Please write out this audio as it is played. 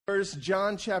verse,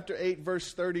 John chapter 8,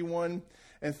 verse 31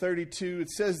 and 32. It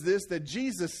says this, that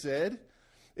Jesus said,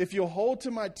 "If you'll hold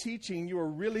to my teaching, you are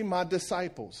really my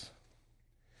disciples.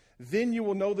 Then you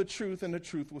will know the truth, and the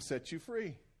truth will set you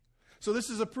free." So this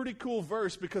is a pretty cool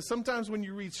verse, because sometimes when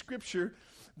you read Scripture,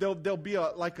 there'll be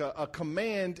a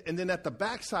command, and then at the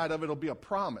backside of it will be a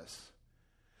promise.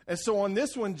 And so on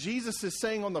this one, Jesus is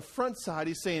saying on the front side,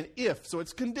 he's saying if. So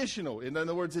it's conditional. In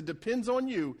other words, it depends on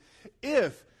you.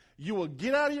 If you will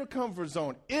get out of your comfort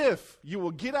zone, if you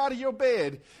will get out of your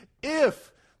bed,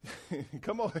 if,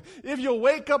 come on, if you'll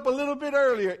wake up a little bit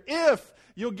earlier, if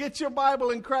you'll get your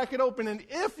Bible and crack it open, and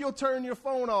if you'll turn your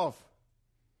phone off,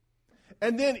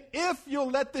 and then if you'll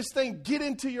let this thing get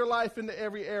into your life into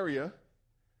every area,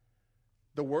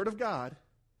 the Word of God,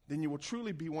 then you will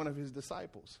truly be one of His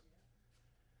disciples.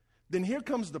 Then here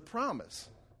comes the promise.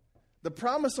 The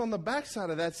promise on the backside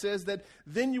of that says that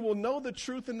then you will know the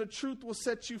truth, and the truth will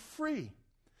set you free.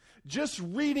 Just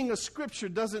reading a scripture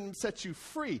doesn't set you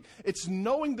free. It's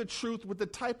knowing the truth with the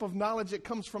type of knowledge that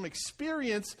comes from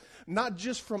experience, not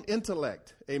just from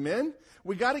intellect. Amen?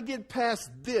 We got to get past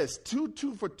this.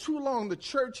 For too long, the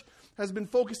church has been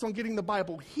focused on getting the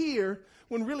Bible here,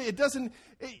 when really it doesn't,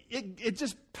 it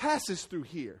just passes through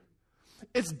here.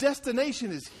 Its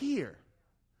destination is here.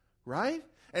 Right?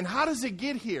 And how does it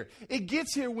get here? It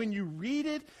gets here when you read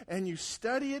it and you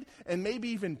study it and maybe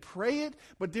even pray it.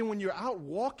 But then when you're out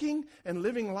walking and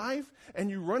living life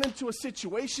and you run into a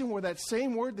situation where that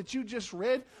same word that you just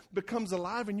read becomes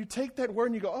alive, and you take that word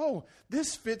and you go, oh,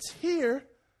 this fits here,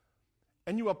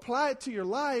 and you apply it to your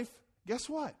life, guess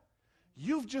what?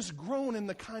 You've just grown in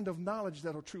the kind of knowledge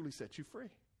that will truly set you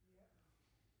free.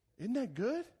 Isn't that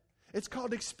good? It's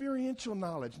called experiential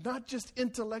knowledge, not just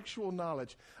intellectual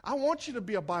knowledge. I want you to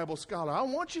be a Bible scholar. I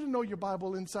want you to know your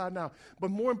Bible inside and out. But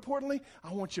more importantly,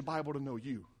 I want your Bible to know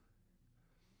you.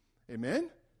 Amen?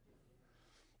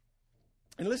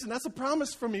 And listen, that's a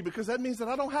promise for me, because that means that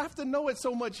I don't have to know it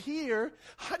so much here.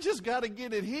 I just got to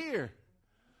get it here.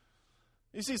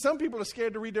 You see, some people are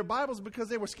scared to read their Bibles because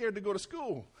they were scared to go to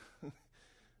school.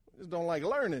 Just don't like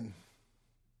learning.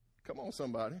 Come on,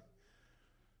 somebody.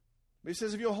 But he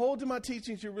says, if you'll hold to my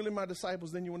teachings, you're really my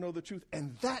disciples, then you will know the truth.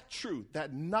 And that truth,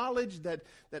 that knowledge, that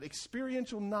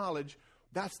experiential knowledge,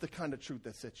 that's the kind of truth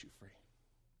that sets you free.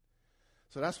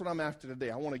 So that's what I'm after today.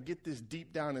 I want to get this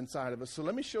deep down inside of us. So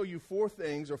let me show you 4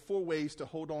 things, or 4 ways to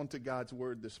hold on to God's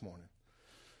word this morning.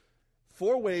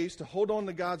 4 ways to hold on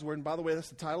to God's word. And by the way, that's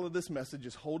the title of this message,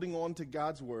 is holding on to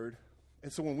God's word.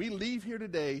 And so when we leave here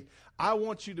today, I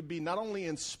want you to be not only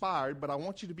inspired, but I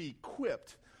want you to be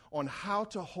equipped on how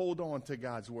to hold on to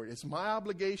God's word. It's my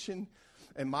obligation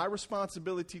and my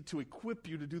responsibility to equip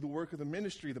you to do the work of the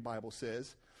ministry, the Bible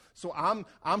says. So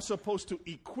I'm supposed to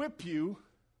equip you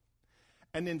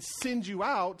and then send you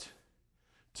out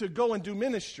to go and do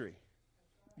ministry.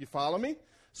 You follow me?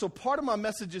 So part of my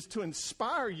message is to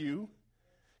inspire you,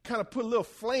 kind of put a little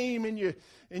flame in your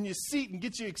seat and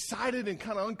get you excited and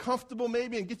kind of uncomfortable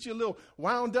maybe, and get you a little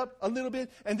wound up a little bit.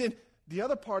 And then the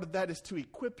other part of that is to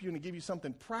equip you and to give you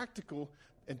something practical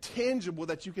and tangible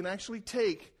that you can actually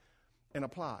take and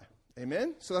apply.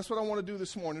 Amen? So that's what I want to do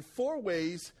this morning. 4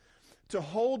 ways to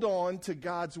hold on to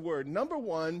God's word. Number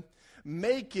 1,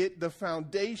 make it the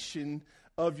foundation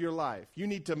of your life. You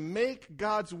need to make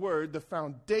God's word the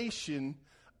foundation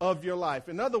of your life.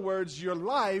 In other words, your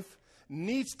life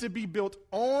needs to be built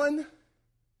on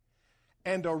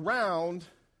and around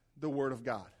the word of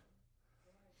God.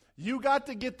 You got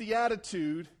to get the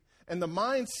attitude and the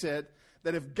mindset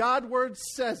that if God's word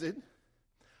says it,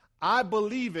 I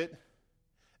believe it,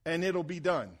 and it'll be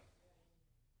done.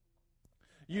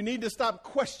 You need to stop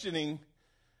questioning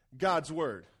God's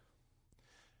word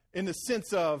in the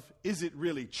sense of, is it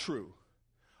really true?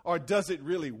 Or does it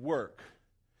really work?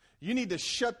 You need to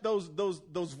shut those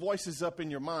voices up in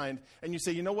your mind, and you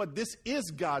say, you know what? This is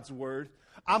God's word.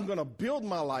 I'm going to build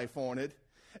my life on it.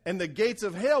 And the gates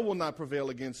of hell will not prevail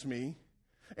against me,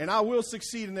 and I will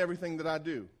succeed in everything that I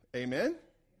do. Amen?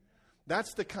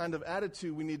 That's the kind of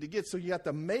attitude we need to get. So you have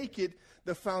to make it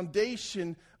the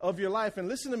foundation of your life. And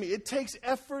listen to me, it takes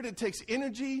effort, it takes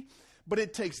energy, but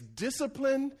it takes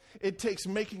discipline. It takes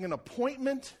making an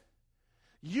appointment.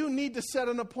 You need to set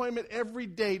an appointment every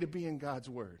day to be in God's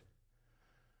word.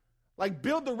 Like,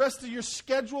 build the rest of your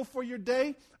schedule for your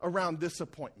day around this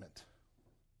appointment.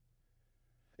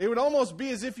 It would almost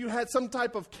be as if you had some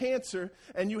type of cancer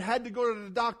and you had to go to the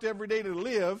doctor every day to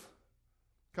live.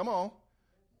 Come on.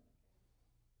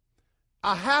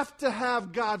 I have to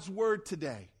have God's word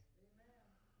today.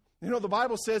 You know, the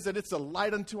Bible says that it's a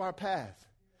light unto our path.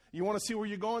 You want to see where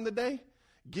you're going today?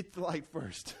 get the light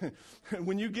first.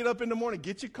 When you get up in the morning,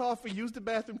 get your coffee, use the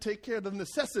bathroom, take care of the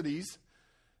necessities,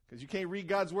 because you can't read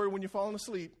God's word when you're falling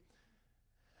asleep.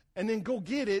 And then go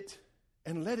get it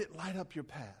and let it light up your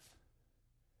path.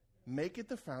 Make it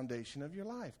the foundation of your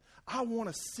life. I want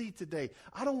to see today.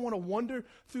 I don't want to wander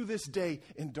through this day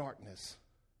in darkness.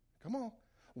 Come on.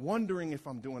 Wondering if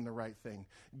I'm doing the right thing.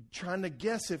 Trying to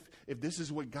guess if this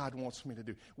is what God wants me to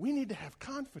do. We need to have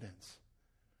confidence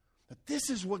that this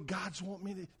is what God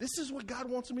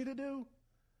wants me to do.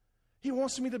 He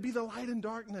wants me to be the light in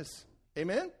darkness.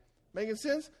 Amen? Making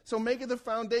sense? So make it the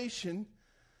foundation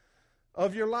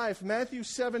of your life. Matthew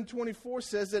 7:24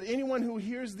 says that anyone who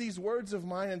hears these words of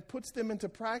mine and puts them into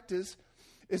practice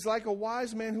is like a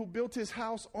wise man who built his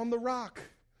house on the rock.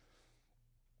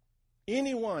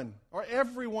 Anyone or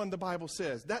everyone, the Bible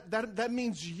says. That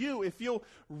means you. If you'll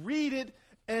read it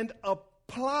and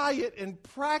apply it and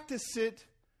practice it,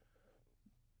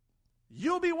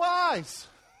 you'll be wise.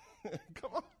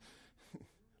 Come on.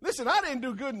 Listen, I didn't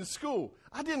do good in school.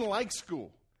 I didn't like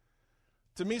school.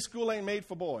 To me, school ain't made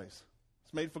for boys.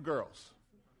 It's made for girls.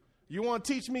 You want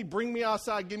to teach me? Bring me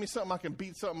outside. Give me something I can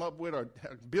beat something up with or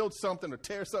build something or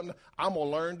tear something. I'm going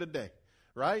to learn today,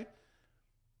 right?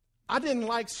 I didn't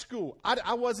like school.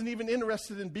 I wasn't even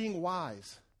interested in being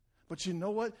wise. But you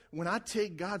know what? When I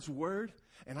take God's word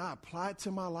and I apply it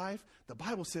to my life, the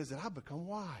Bible says that I become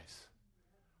wise.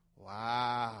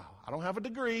 Wow. I don't have a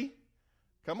degree.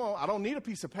 Come on. I don't need a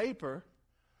piece of paper.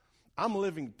 I'm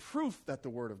living proof that the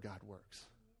word of God works.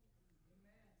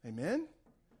 Amen?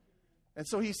 And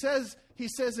so he says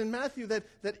in Matthew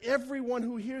that everyone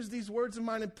who hears these words of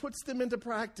mine and puts them into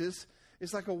practice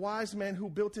is like a wise man who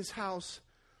built his house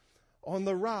on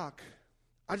the rock.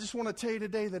 I just want to tell you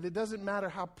today that it doesn't matter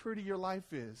how pretty your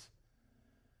life is,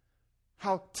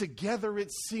 how together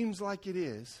it seems like it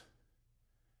is,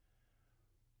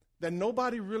 that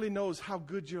nobody really knows how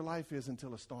good your life is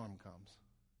until a storm comes.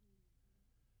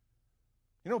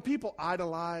 You know, people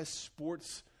idolize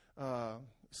sports,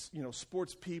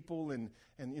 sports people, and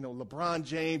LeBron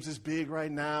James is big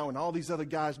right now, and all these other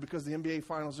guys because the NBA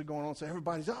finals are going on. So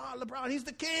everybody's, LeBron, he's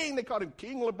the king. They call him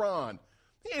King LeBron.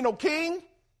 He ain't no king.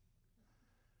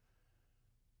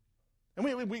 And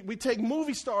we take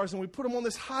movie stars and we put them on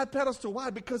this high pedestal. Why?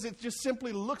 Because it just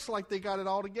simply looks like they got it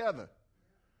all together.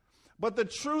 But the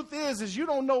truth is you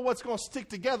don't know what's going to stick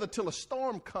together till a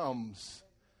storm comes.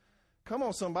 Come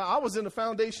on, somebody. I was in the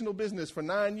foundational business for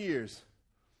 9 years.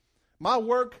 My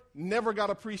work never got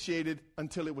appreciated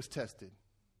until it was tested.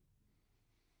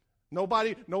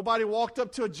 Nobody walked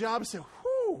up to a job and said,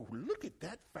 "Whoo, look at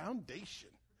that foundation.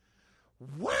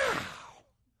 Wow."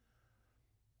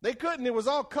 They couldn't. It was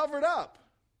all covered up.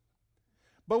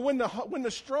 But when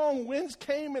the strong winds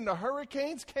came and the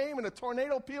hurricanes came and the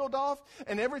tornado peeled off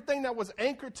and everything that was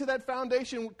anchored to that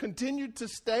foundation continued to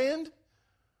stand,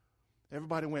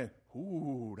 everybody went,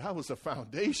 "Ooh, that was a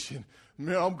foundation.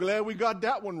 Man, I'm glad we got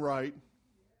that one right."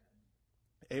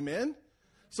 Amen?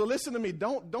 So listen to me.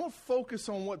 Don't focus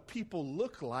on what people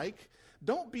look like.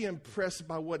 Don't be impressed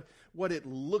by what it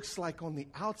looks like on the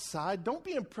outside. Don't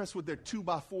be impressed with their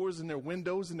 2x4s and their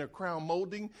windows and their crown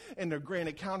molding and their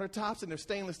granite countertops and their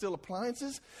stainless steel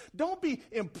appliances. Don't be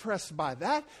impressed by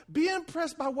that. Be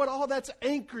impressed by what all that's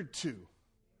anchored to.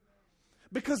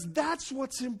 Because that's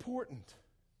what's important.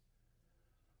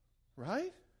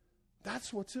 Right?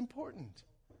 That's what's important.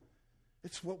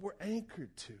 It's what we're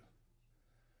anchored to.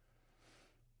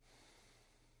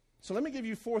 So let me give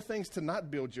you 4 things to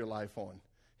not build your life on.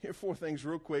 Here are 4 things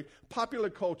real quick. Popular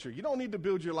culture. You don't need to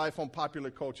build your life on popular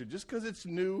culture. Just because it's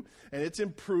new and it's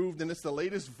improved and it's the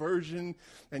latest version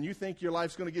and you think your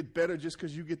life's going to get better just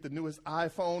because you get the newest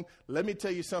iPhone, let me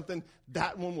tell you something.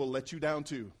 That one will let you down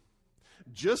too.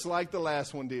 Just like the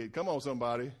last one did. Come on,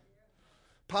 somebody.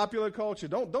 Popular culture.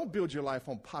 Don't build your life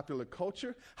on popular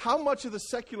culture. How much of the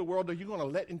secular world are you going to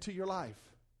let into your life?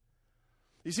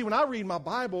 You see, when I read my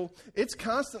Bible, it's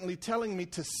constantly telling me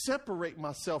to separate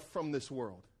myself from this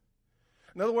world.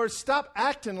 In other words, stop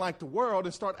acting like the world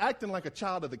and start acting like a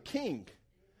child of the King.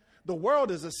 The world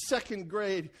is a second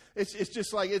grade. It's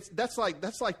just like that's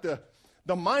like the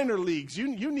minor leagues.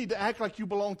 You need to act like you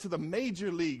belong to the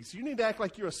major leagues. You need to act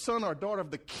like you're a son or daughter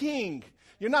of the King.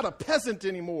 You're not a peasant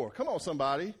anymore. Come on,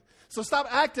 somebody. So stop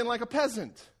acting like a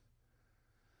peasant.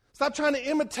 Stop trying to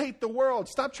imitate the world.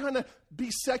 Stop trying to be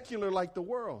secular like the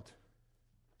world.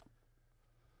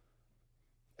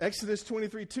 Exodus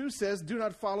 23:2 says, "Do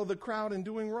not follow the crowd in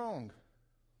doing wrong."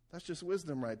 That's just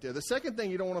wisdom right there. The second thing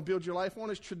you don't want to build your life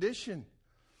on is tradition.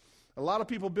 A lot of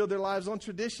people build their lives on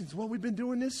traditions. Well, we've been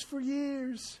doing this for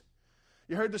years.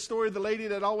 You heard the story of the lady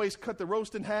that always cut the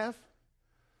roast in half?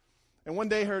 And one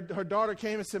day her daughter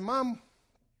came and said, Mom,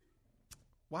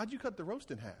 why'd you cut the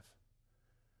roast in half?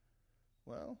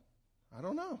 Well, I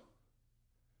don't know.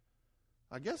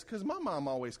 I guess because my mom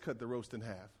always cut the roast in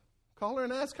half. Call her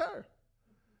and ask her.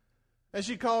 And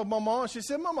she called Mama and she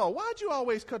said, Mama, why'd you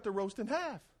always cut the roast in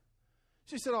half?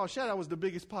 She said, oh, Shad, that was the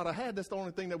biggest pot I had. That's the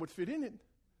only thing that would fit in it.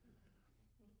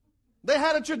 They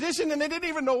had a tradition and they didn't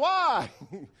even know why.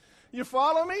 You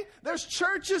follow me? There's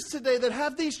churches today that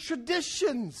have these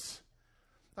traditions.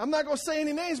 I'm not going to say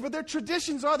any names, but their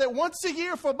traditions are that once a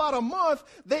year for about a month,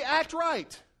 they act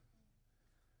right.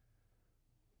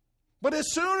 But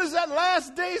as soon as that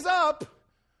last day's up,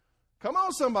 come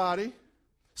on, somebody.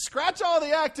 Scratch all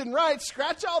the acting right.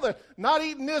 Scratch all the not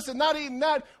eating this and not eating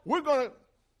that. We're going to.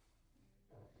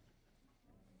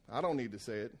 I don't need to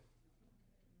say it.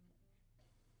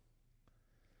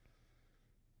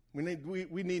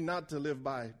 We need not to live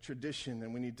by tradition,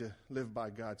 and we need to live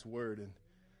by God's word. And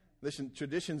listen,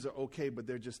 traditions are okay, but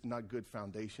they're just not good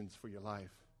foundations for your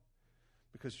life.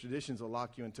 Because traditions will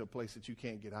lock you into a place that you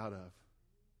can't get out of.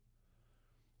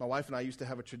 My wife and I used to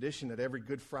have a tradition that every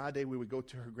Good Friday we would go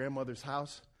to her grandmother's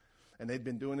house, and they'd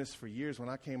been doing this for years when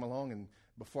I came along, and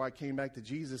before I came back to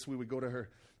Jesus, we would go to her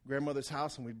grandmother's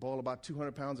house, and we'd boil about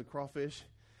 200 pounds of crawfish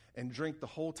and drink the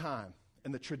whole time.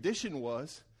 And the tradition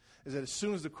was that as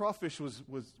soon as the crawfish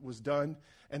was done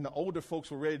and the older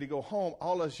folks were ready to go home,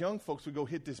 all us young folks would go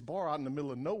hit this bar out in the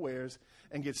middle of nowheres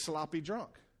and get sloppy drunk.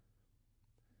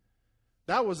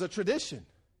 That was a tradition.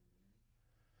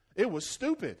 It was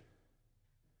stupid.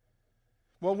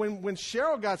 Well, when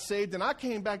Cheryl got saved and I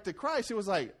came back to Christ, it was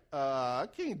like, I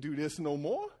can't do this no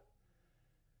more.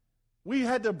 We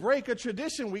had to break a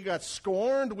tradition. We got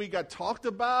scorned. We got talked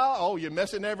about. Oh, you're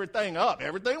messing everything up.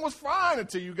 Everything was fine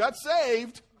until you got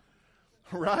saved.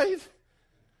 Right?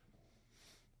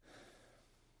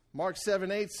 Mark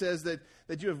 7:8 says that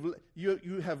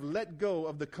you have let go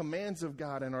of the commands of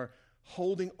God and are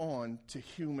holding on to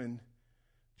human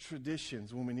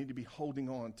traditions when we need to be holding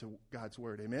on to God's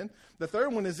word. Amen? The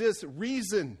third one is this: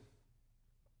 reason.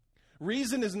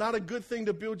 Reason is not a good thing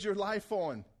to build your life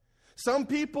on. Some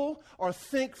people are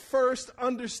think first,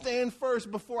 understand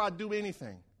first before I do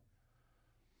anything.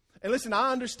 And listen,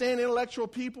 I understand intellectual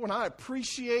people and I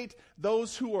appreciate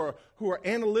those who are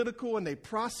analytical and they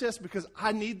process, because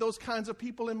I need those kinds of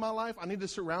people in my life. I need to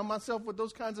surround myself with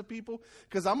those kinds of people,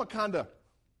 because I'm a kind of,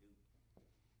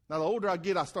 now the older I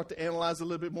get, I start to analyze a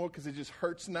little bit more because it just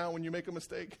hurts now when you make a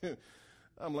mistake.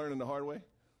 I'm learning the hard way.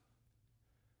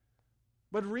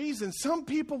 But reason, some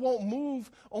people won't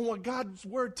move on what God's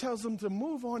word tells them to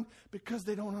move on because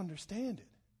they don't understand it.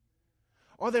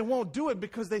 Or they won't do it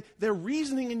because they're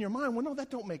reasoning in your mind, well, no, that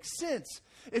don't make sense.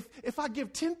 If I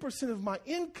give 10% of my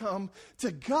income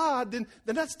to God, then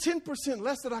that's 10%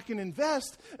 less that I can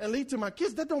invest and leave to my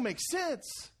kids. That don't make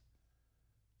sense.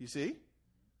 You see?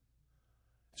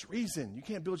 It's reason. You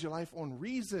can't build your life on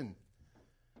reason.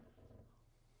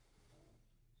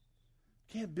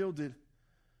 You can't build it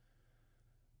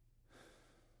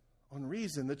on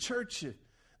reason. The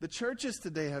churches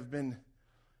today have been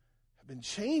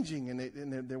changing,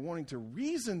 and they're wanting to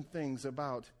reason things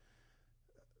about,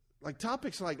 like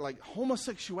topics like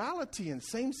homosexuality and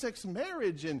same-sex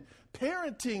marriage and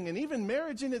parenting and even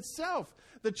marriage in itself.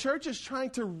 The church is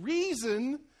trying to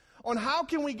reason on how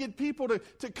can we get people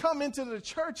to come into the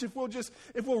church. If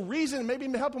we'll reason, maybe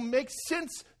help them make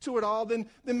sense to it all, then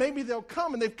maybe they'll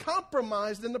come. And they've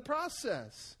compromised in the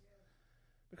process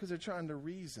because they're trying to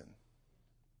reason.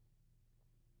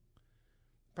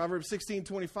 Proverbs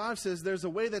 16:25 says, there's a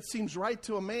way that seems right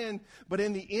to a man, but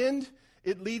in the end,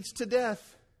 it leads to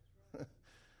death.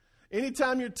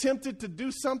 Anytime you're tempted to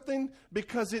do something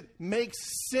because it makes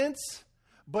sense,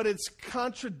 but it's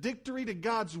contradictory to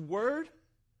God's word,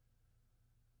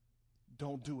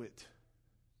 don't do it.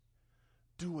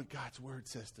 Do what God's word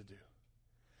says to do.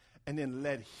 And then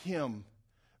let him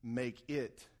make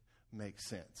it make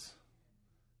sense.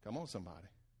 Come on, somebody.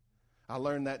 I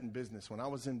learned that in business. When I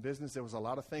was in business, there was a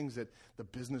lot of things that the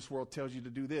business world tells you to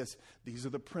do this. These are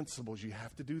the principles. You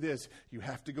have to do this. You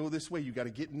have to go this way. You got to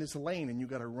get in this lane, and you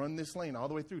got to run this lane all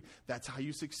the way through. That's how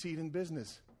you succeed in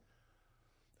business.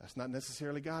 That's not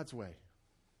necessarily God's way.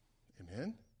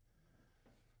 Amen?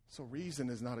 So reason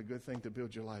is not a good thing to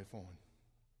build your life on.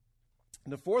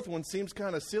 And the fourth one seems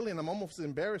kind of silly, and I'm almost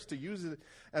embarrassed to use it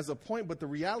as a point, but the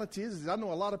reality is I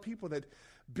know a lot of people that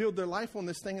build their life on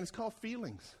this thing, and it's called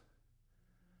feelings.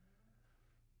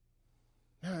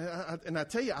 And I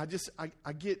tell you, I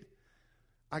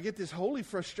I get this holy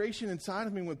frustration inside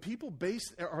of me when people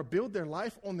base or build their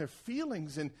life on their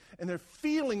feelings, and their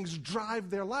feelings drive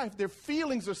their life. Their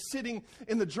feelings are sitting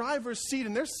in the driver's seat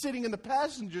and they're sitting in the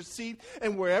passenger seat,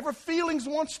 and wherever feelings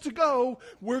wants to go,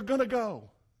 we're going to go.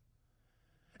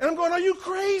 And I'm going, are you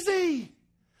crazy?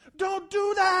 Don't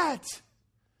do that.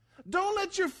 Don't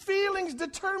let your feelings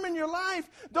determine your life.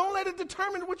 Don't let it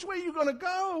determine which way you're going to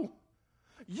go.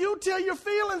 You tell your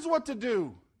feelings what to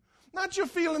do. Not your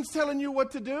feelings telling you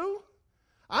what to do.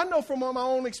 I know from my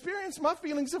own experience, my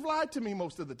feelings have lied to me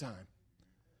most of the time.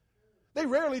 They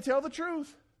rarely tell the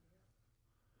truth.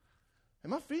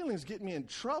 And my feelings get me in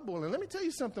trouble. And let me tell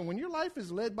you something. When your life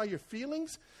is led by your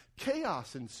feelings,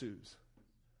 chaos ensues.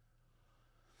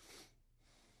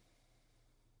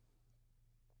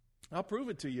 I'll prove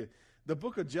it to you. The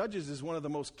book of Judges is one of the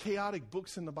most chaotic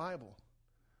books in the Bible.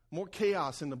 More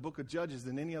chaos in the book of Judges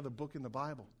than any other book in the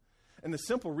Bible. And the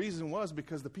simple reason was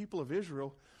because the people of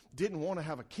Israel didn't want to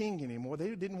have a king anymore.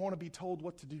 They didn't want to be told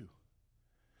what to do.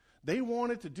 They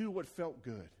wanted to do what felt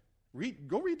good.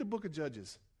 Go read the book of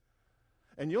Judges.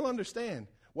 And you'll understand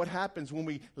what happens when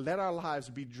we let our lives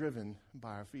be driven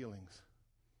by our feelings.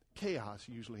 Chaos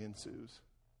usually ensues.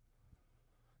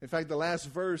 In fact, the last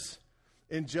verse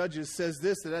in Judges says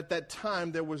this, that at that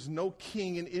time there was no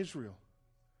king in Israel.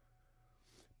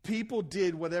 People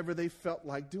did whatever they felt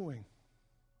like doing.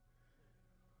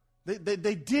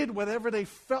 They did whatever they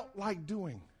felt like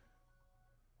doing.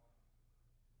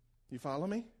 You follow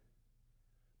me?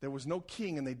 There was no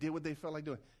king and they did what they felt like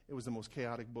doing. It was the most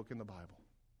chaotic book in the Bible.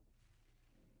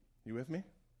 You with me?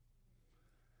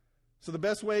 So the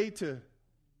best way to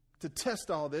test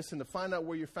all this and to find out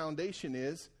where your foundation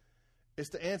is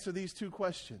to answer these two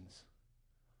questions.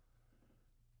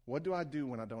 What do I do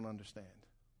when I don't understand?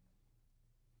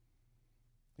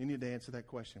 You need to answer that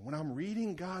question. When I'm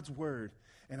reading God's word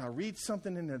and I read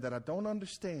something in there that I don't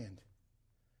understand,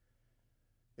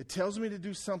 it tells me to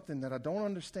do something that I don't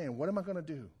understand. What am I going to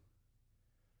do?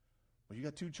 Well, you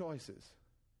got two choices.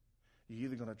 You're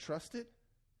either going to trust it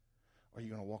or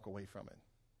you're going to walk away from it.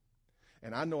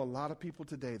 And I know a lot of people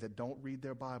today that don't read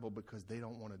their Bible because they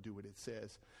don't want to do what it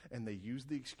says. And they use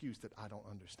the excuse that I don't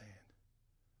understand.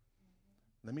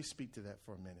 Let me speak to that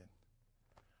for a minute.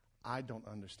 I don't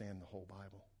understand the whole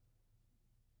Bible.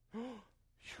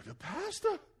 You're the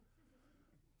pastor?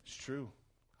 It's true.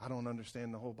 I don't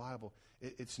understand the whole Bible.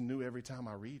 It's new every time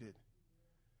I read it.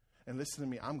 And listen to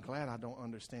me, I'm glad I don't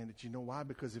understand it. You know why?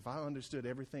 Because if I understood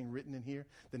everything written in here,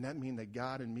 then that means that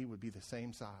God and me would be the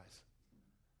same size.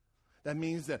 That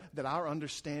means that our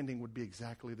understanding would be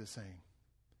exactly the same.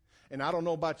 And I don't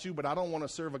know about you, but I don't want to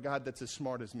serve a God that's as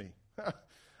smart as me.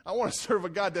 I want to serve a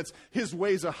God that's his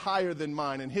ways are higher than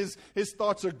mine and his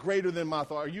thoughts are greater than my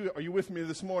thoughts. Are you with me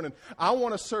this morning? I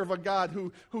want to serve a God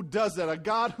who does that, a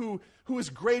God who is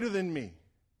greater than me.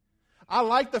 I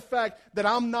like the fact that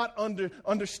I'm not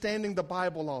understanding the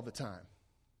Bible all the time.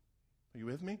 Are you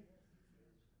with me?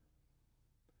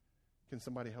 Can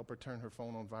somebody help her turn her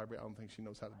phone on vibrate? I don't think she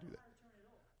knows how to do that.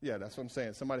 Yeah, that's what I'm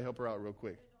saying. Somebody help her out real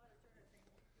quick.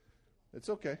 It's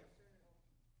okay.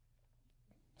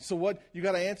 So what you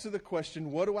got to answer the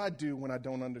question, what do I do when I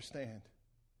don't understand?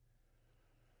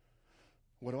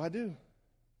 What do I do?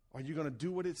 Are you going to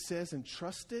do what it says and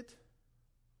trust it?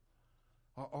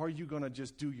 Or are you going to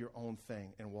just do your own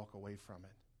thing and walk away from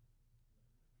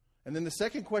it? And then the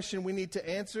second question we need to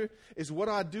answer is, what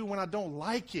do I do when I don't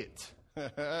like it?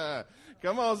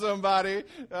 Come on, somebody.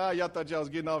 Y'all thought y'all was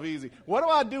getting off easy. What do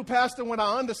I do, Pastor, when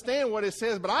I understand what it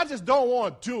says, but I just don't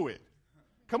want to do it?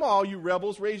 Come on, all you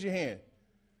rebels, raise your hand.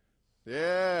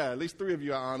 Yeah, at least 3 of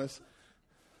you are honest.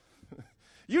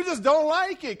 You just don't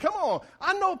like it. Come on.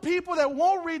 I know people that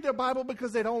won't read their Bible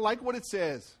because they don't like what it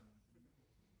says.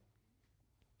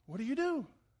 What do you do?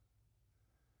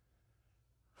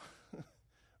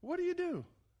 What do you do?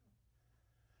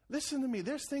 Listen to me.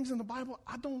 There's things in the Bible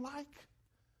I don't like.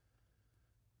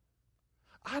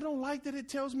 I don't like that it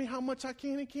tells me how much I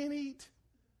can and can't eat.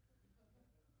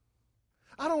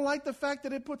 I don't like the fact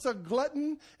that it puts a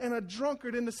glutton and a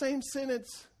drunkard in the same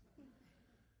sentence.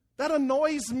 That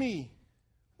annoys me.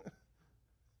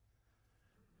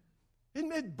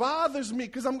 It bothers me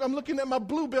because I'm looking at my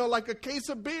Bluebell like a case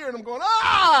of beer and I'm going,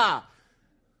 ah!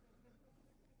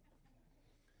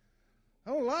 I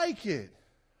don't like it.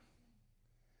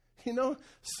 You know,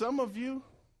 some of you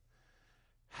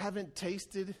haven't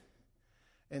tasted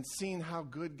and seen how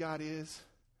good God is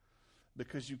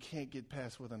because you can't get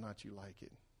past whether or not you like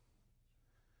it.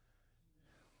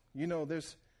 You know,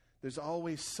 there's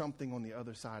always something on the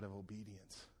other side of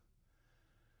obedience.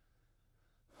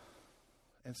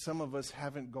 And some of us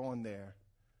haven't gone there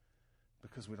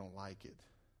because we don't like it.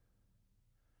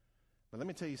 But let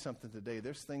me tell you something today.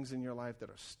 There's things in your life that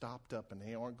are stopped up and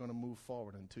they aren't going to move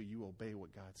forward until you obey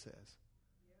what God says,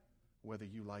 whether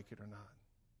you like it or not.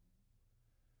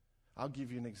 I'll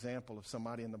give you an example of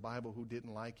somebody in the Bible who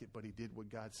didn't like it, but he did what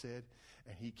God said,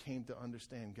 and he came to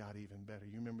understand God even better.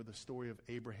 You remember the story of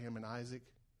Abraham and Isaac?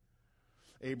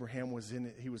 Abraham was in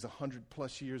it. He was 100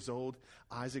 plus years old.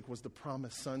 Isaac was the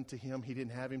promised son to him. He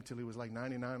didn't have him till he was like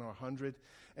 99 or 100.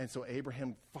 And so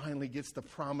Abraham finally gets the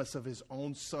promise of his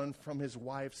own son from his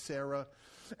wife, Sarah.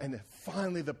 And then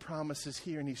finally the promise is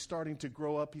here, and he's starting to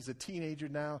grow up. He's a teenager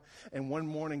now. And one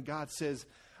morning God says,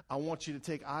 I want you to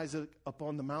take Isaac up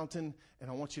on the mountain, and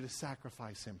I want you to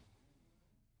sacrifice him.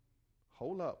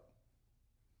 Hold up.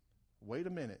 Wait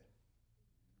a minute.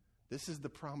 This is the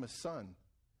promised son.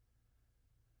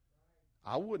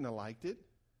 I wouldn't have liked it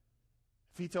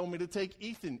if he told me to take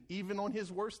Ethan, even on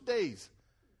his worst days.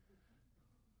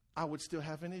 I would still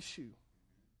have an issue.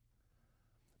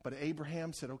 But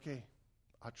Abraham said, okay,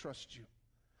 I trust you.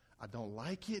 I don't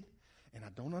like it and I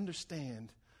don't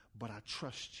understand, but I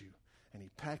trust you. And he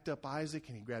packed up Isaac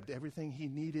and he grabbed everything he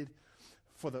needed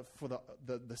for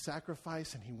the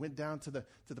sacrifice, and he went down to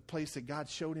the place that God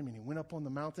showed him, and he went up on the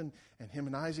mountain, and him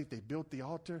and Isaac, they built the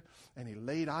altar, and he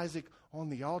laid Isaac on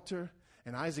the altar.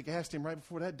 And Isaac asked him right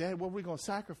before that, Dad, what are we going to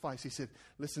sacrifice? He said,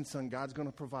 listen, son, God's going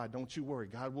to provide. Don't you worry.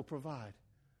 God will provide.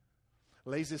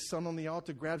 Lays his son on the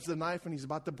altar, grabs the knife, and he's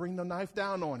about to bring the knife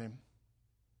down on him.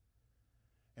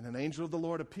 And an angel of the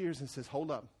Lord appears and says,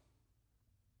 hold up.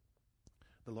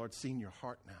 The Lord's seen your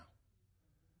heart now.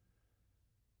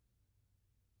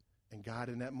 And God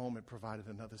in that moment provided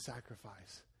another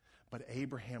sacrifice. But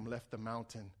Abraham left the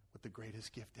mountain with the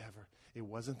greatest gift ever. It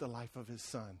wasn't the life of his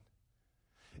son.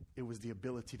 It was the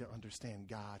ability to understand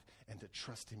God and to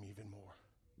trust him even more.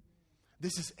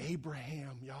 This is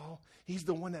Abraham, y'all. He's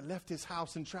the one that left his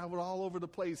house and traveled all over the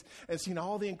place and seen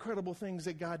all the incredible things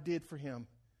that God did for him.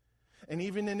 And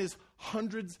even in his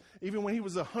hundreds, even when he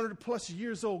was 100 plus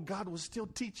years old, God was still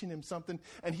teaching him something,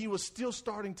 and he was still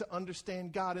starting to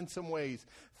understand God in some ways.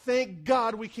 Thank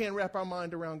God we can't wrap our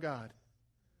mind around God.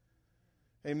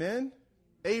 Amen?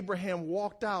 Abraham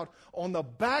walked out on the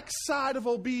backside of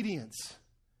obedience.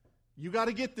 You got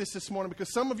to get this morning,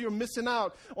 because some of you are missing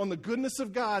out on the goodness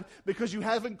of God because you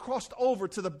haven't crossed over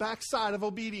to the backside of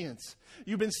obedience.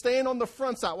 You've been staying on the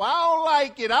front side. Well, I don't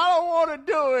like it. I don't want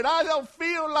to do it. I don't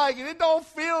feel like it. It don't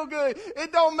feel good.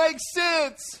 It don't make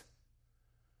sense.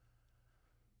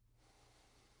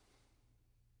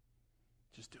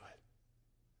 Just do it.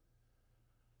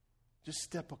 Just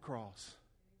step across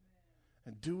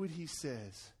and do what he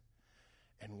says,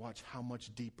 and watch how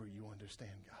much deeper you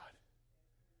understand God.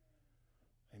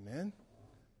 Amen?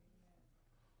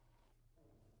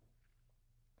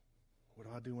 What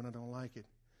do I do when I don't like it?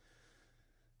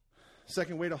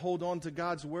 Second way to hold on to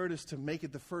God's word is to make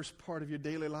it the first part of your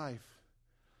daily life.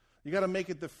 You got to make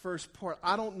it the first part.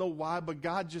 I don't know why, but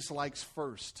God just likes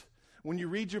first. When you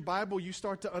read your Bible, you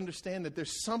start to understand that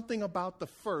there's something about the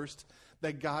first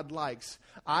that God likes.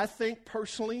 I think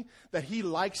personally that he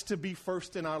likes to be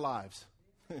first in our lives.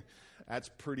 That's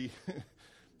pretty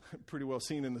well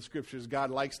seen in the scriptures.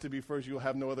 God likes to be first. You'll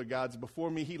have no other gods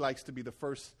before me. He likes to be the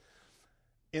first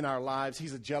in our lives.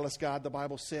 He's a jealous God, the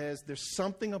Bible says. There's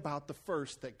something about the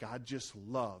first that God just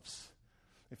loves.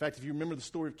 In fact, if you remember the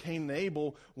story of Cain and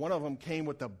Abel, one of them came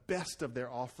with the best of their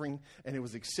offering, and it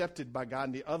was accepted by God.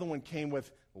 And the other one came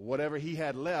with whatever he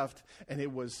had left, and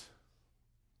it was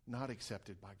not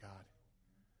accepted by God.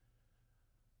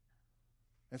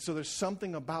 And so there's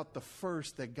something about the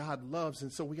first that God loves,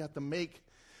 and so we got to make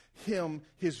him,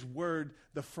 his word,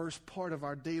 the first part of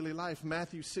our daily life.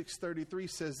 Matthew 6:33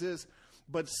 says this,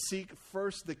 but seek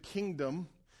first the kingdom,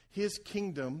 his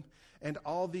kingdom, and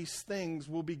all these things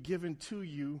will be given to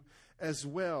you as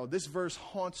well. This verse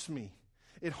haunts me.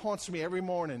 It haunts me every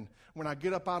morning when I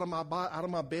get up out of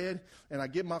my bed and I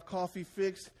get my coffee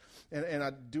fixed and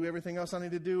I do everything else I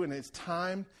need to do, and it's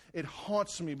time. It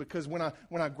haunts me because when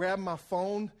I grab my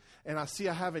phone and I see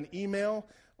I have an email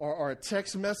or a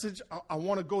text message, I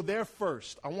want to go there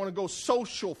first. I want to go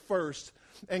social first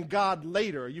and God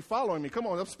later. Are you following me? Come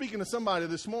on, I'm speaking to somebody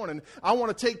this morning. I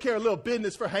want to take care of a little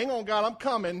business for, hang on, God, I'm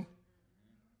coming.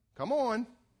 Come on.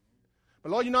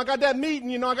 But Lord, I got that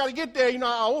meeting, I got to get there.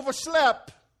 I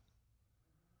overslept.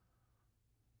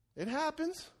 It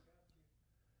happens.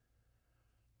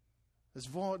 This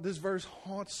verse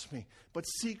haunts me. But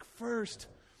seek first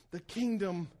the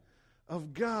kingdom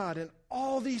of God, and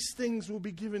all these things will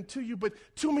be given to you. But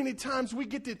too many times we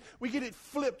get it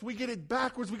flipped. We get it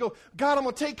backwards. We go, God, I'm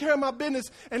going to take care of my business,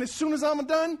 and as soon as I'm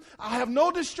done, I have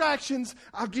no distractions.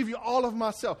 I'll give you all of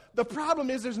myself. The problem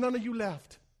is there's none of you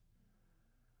left.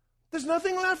 There's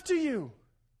nothing left to you.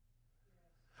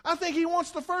 I think he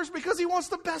wants the first because he wants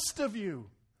the best of you.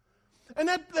 And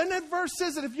that verse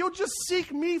says that if you'll just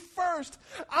seek me first,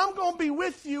 I'm going to be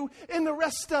with you in the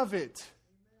rest of it.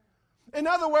 In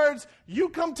other words, you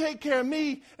come take care of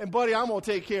me, and buddy, I'm going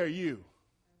to take care of you.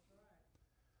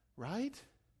 Right?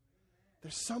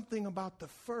 There's something about the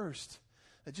first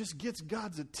that just gets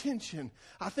God's attention.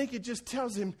 I think it just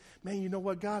tells him, man, you know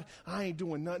what, God? I ain't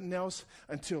doing nothing else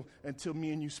until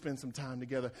me and you spend some time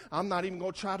together. I'm not even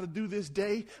going to try to do this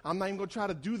day. I'm not even going to try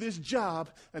to do this job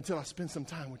until I spend some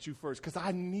time with you first, because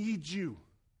I need you.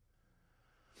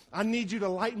 I need you to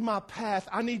lighten my path.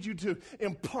 I need you to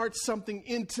impart something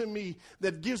into me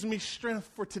that gives me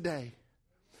strength for today.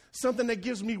 Something that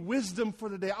gives me wisdom for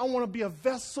today. I want to be a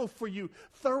vessel for you,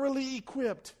 thoroughly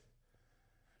equipped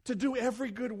to do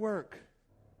every good work.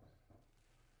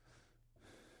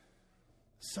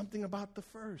 Something about the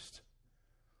first.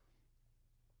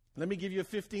 Let me give you a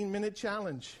 15-minute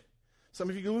challenge. Some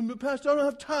of you go, Pastor, I don't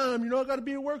have time. You know, I got to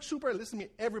be at work super. Listen to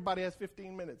me. Everybody has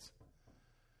 15 minutes.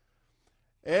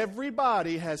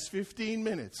 Everybody has 15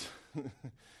 minutes.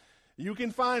 You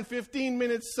can find 15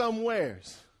 minutes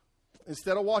somewheres.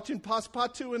 Instead of watching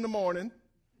Passepartout in the morning,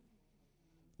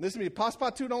 listen to me,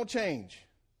 Passepartout don't change.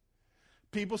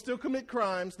 People still commit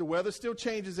crimes. The weather still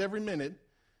changes every minute.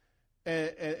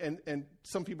 And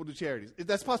some people do charities.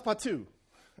 That's Passepartout.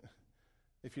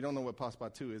 If you don't know what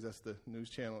Passepartout is, that's the news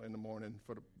channel in the morning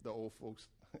for the old folks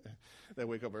that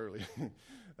wake up early.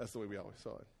 That's the way we always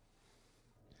saw it.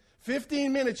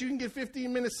 15 minutes. You can get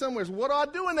 15 minutes somewhere. What do I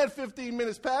do in that 15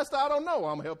 minutes, Pastor? I don't know.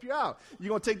 I'm going to help you out. You're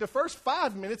going to take the first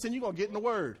 5 minutes and you're going to get in the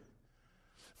Word.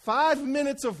 5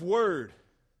 minutes of Word.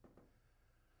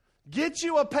 Get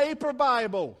you a paper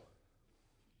Bible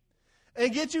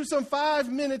and get you some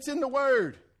 5 minutes in the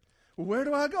Word. Well, where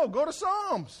do I go? Go to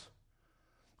Psalms.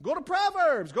 Go to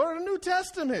Proverbs. Go to the New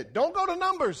Testament. Don't go to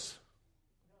Numbers.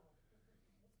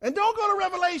 And don't go to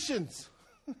Revelations.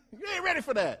 You ain't ready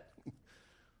for that.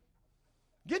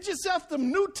 Get yourself the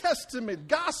New Testament,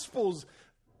 Gospels.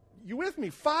 You with me?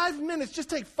 5 minutes. Just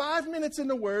take 5 minutes in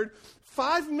the Word,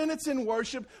 5 minutes in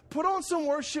worship. Put on some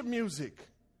worship music.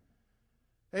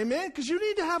 Amen? Because you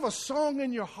need to have a song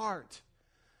in your heart.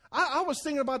 I was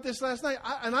thinking about this last night,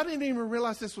 and I didn't even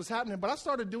realize this was happening, but I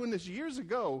started doing this years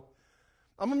ago.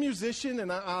 I'm a musician,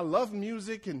 and I love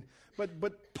music,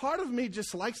 but part of me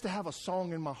just likes to have a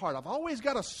song in my heart. I've always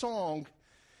got a song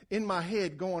in my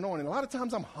head going on, and a lot of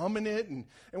times I'm humming it. And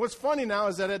what's funny now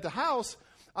is that at the house,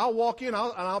 I'll walk in and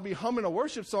I'll be humming a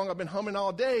worship song I've been humming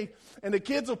all day, and the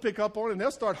kids will pick up on it, and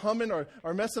they'll start humming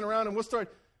or messing around, and we'll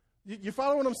start. You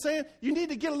follow what I'm saying? You need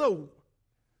to get a little.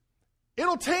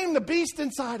 It'll tame the beast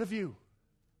inside of you.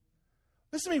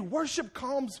 Listen to me. Worship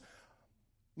calms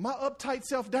my uptight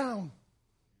self down.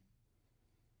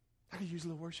 I could use a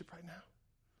little worship right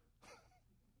now.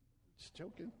 Just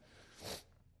joking.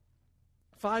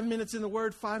 5 minutes in the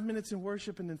Word, 5 minutes in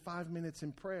worship, and then 5 minutes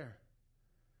in prayer.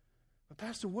 But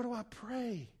Pastor, what do I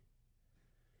pray?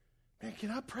 Man,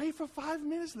 can I pray for 5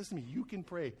 minutes? Listen to me, you can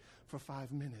pray for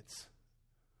 5 minutes.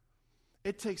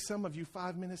 It takes some of you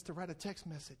 5 minutes to write a text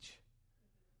message.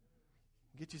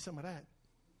 Get you some of that.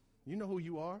 You know who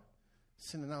you are,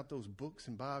 sending out those books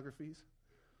and biographies.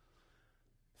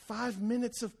 5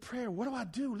 minutes of prayer. What do I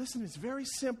do? Listen, it's very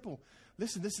simple.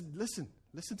 Listen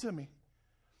to me.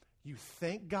 You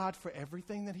thank God for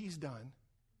everything that He's done.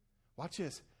 Watch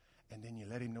this. And then you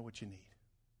let Him know what you need.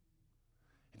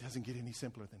 It doesn't get any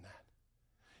simpler than that.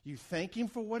 You thank Him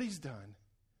for what He's done.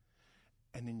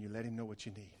 And then you let Him know what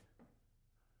you need.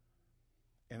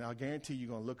 And I'll guarantee you're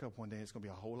going to look up one day, it's going to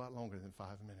be a whole lot longer than 5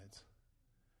 minutes.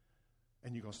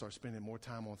 And you're going to start spending more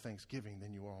time on Thanksgiving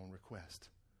than you are on request.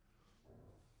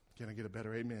 Can I get a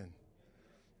better amen?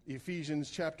 Ephesians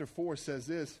chapter 4 says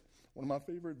this, one of my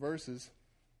favorite verses.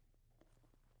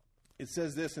 It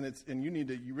says this, and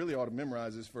you really ought to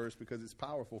memorize this verse because it's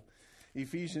powerful.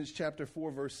 Ephesians chapter 4,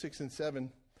 verse 6 and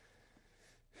 7.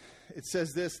 It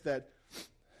says this, that,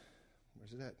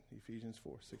 where's it at? Ephesians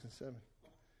 4, 6 and 7.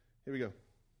 Here we go.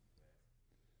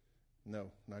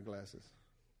 No, not glasses.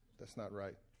 That's not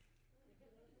right.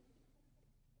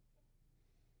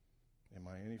 Am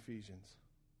I in Ephesians?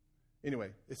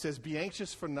 Anyway, it says, be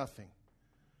anxious for nothing,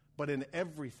 but in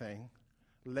everything,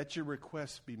 let your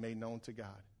requests be made known to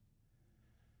God.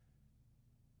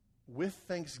 With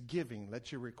thanksgiving,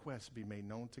 let your requests be made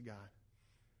known to God.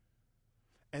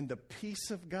 And the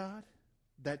peace of God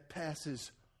that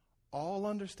passes all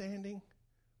understanding,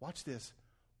 watch this,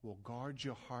 will guard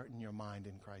your heart and your mind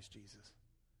in Christ Jesus.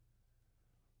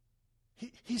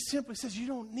 He simply says you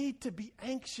don't need to be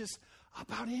anxious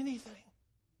about anything.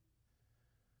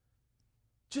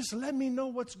 Just let me know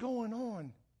what's going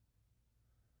on.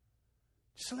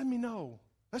 Just let me know.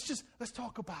 Let's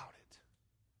talk about it.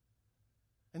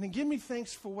 And then give me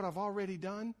thanks for what I've already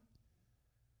done.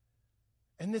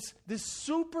 And this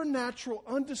supernatural,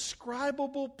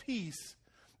 undescribable peace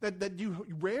that you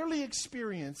rarely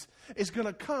experience is going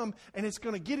to come, and it's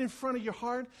going to get in front of your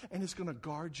heart, and it's going to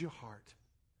guard your heart.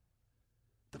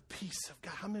 The peace of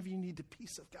God. How many of you need the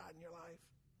peace of God in your life?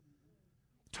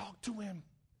 Talk to Him.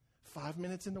 5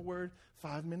 minutes in the Word,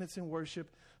 5 minutes in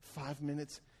worship, 5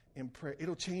 minutes in prayer.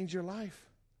 It'll change your life.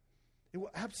 It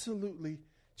will absolutely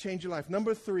change your life.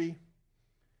 Number 3,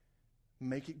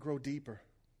 make it grow deeper.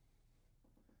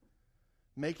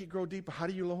 Make it grow deeper. How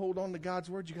do you hold on to God's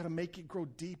Word? You got to make it grow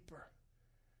deeper.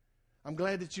 I'm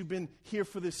glad that you've been here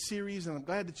for this series, and I'm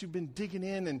glad that you've been digging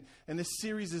in, and this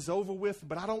series is over with,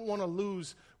 but I don't want to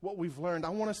lose what we've learned. I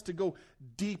want us to go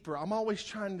deeper. I'm always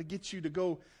trying to get you to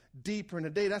go deeper, and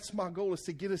today that's my goal, is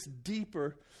to get us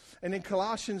deeper. And in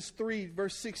Colossians 3,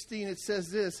 verse 16, it says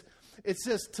this. It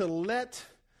says to let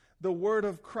the word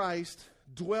of Christ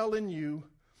dwell in you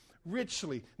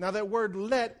richly. Now that word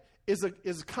let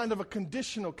is kind of a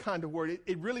conditional kind of word.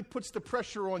 It really puts the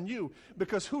pressure on you,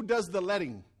 because who does the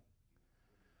letting?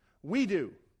 We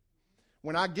do.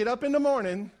 When I get up in the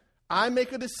morning, I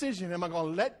make a decision. Am I going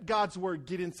to let God's word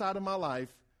get inside of my life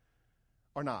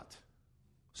or not?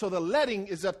 So the letting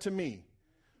is up to me.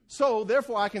 So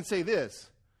therefore I can say this,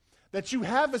 that you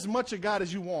have as much of God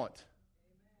as you want.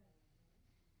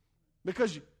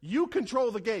 Because you control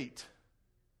the gate.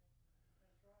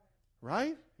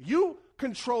 Right? You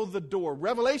control the door.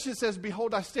 Revelation says,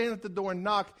 behold, I stand at the door and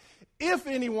knock. If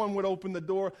anyone would open the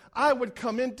door, I would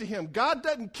come into him. God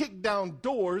doesn't kick down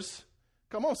doors.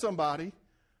 Come on, somebody.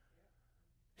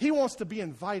 He wants to be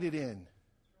invited in.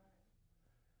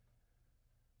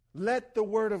 Let the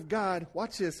word of God,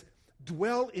 watch this,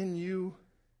 dwell in you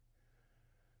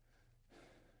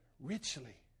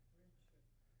richly.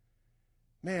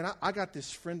 Man, I got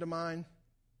this friend of mine.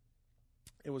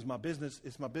 It's my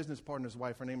business partner's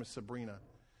wife. Her name is Sabrina.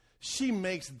 She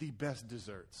makes the best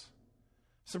desserts.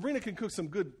 Sabrina can cook some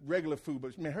good regular food,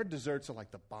 but man, her desserts are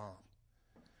like the bomb.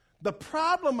 The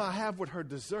problem I have with her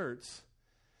desserts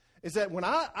is that when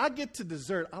I get to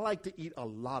dessert, I like to eat a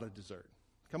lot of dessert.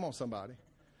 Come on, somebody.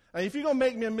 And if you're going to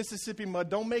make me a Mississippi mud,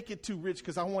 don't make it too rich,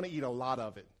 because I want to eat a lot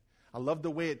of it. I love the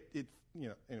way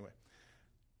anyway.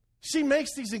 She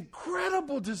makes these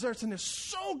incredible desserts, and they're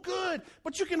so good,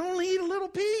 but you can only eat a little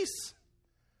piece.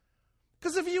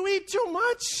 Because if you eat too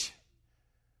much,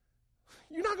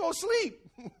 you're not going to sleep.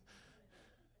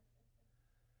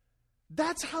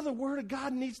 That's how the Word of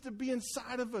God needs to be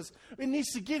inside of us. It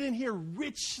needs to get in here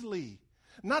richly.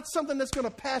 Not something that's going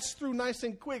to pass through nice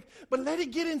and quick, but let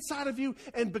it get inside of you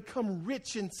and become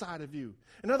rich inside of you.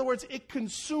 In other words, it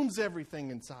consumes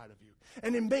everything inside of you,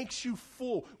 and it makes you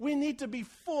full. We need to be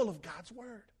full of God's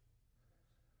Word.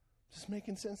 Just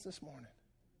making sense this morning.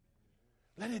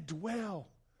 Let it dwell.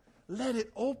 Let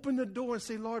it open the door and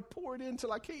say, Lord, pour it in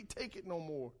till I can't take it no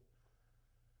more.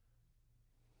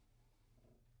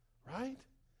 Right?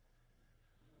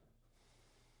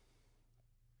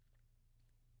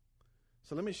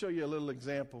 So let me show you a little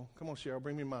example. Come on, Cheryl,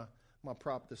 bring me my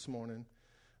prop this morning.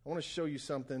 I want to show you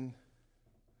something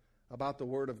about the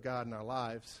Word of God in our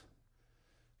lives.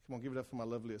 Come on, give it up for my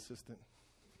lovely assistant.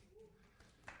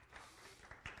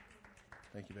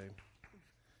 Thank you, babe.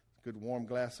 Good warm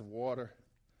glass of water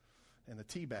and a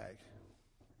tea bag.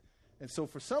 And so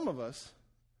for some of us,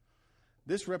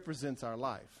 this represents our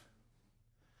life.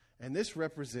 And this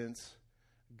represents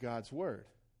God's Word.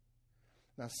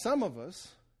 Now, some of us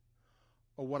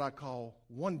are what I call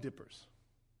one dippers.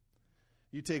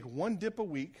 You take one dip a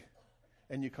week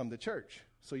and you come to church.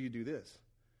 So you do this.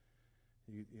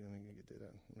 You get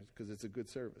that because it's a good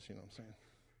service, you know what I'm saying?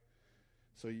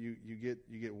 So you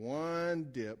get one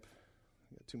dip.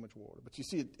 You got too much water. But you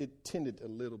see it tinted a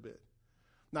little bit.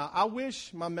 Now, I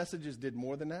wish my messages did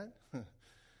more than that.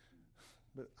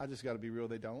 But I just got to be real,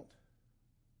 they don't.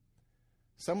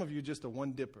 Some of you just a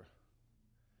one dipper.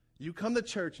 You come to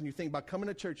church and you think by coming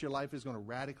to church your life is going to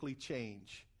radically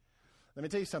change. Let me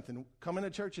tell you something. Coming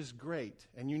to church is great,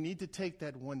 and you need to take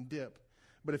that one dip.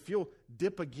 But if you'll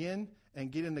dip again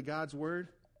and get into God's Word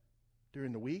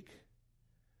during the week,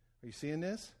 are you seeing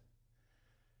this?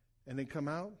 And then come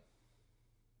out,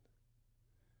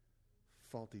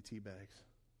 faulty tea bags.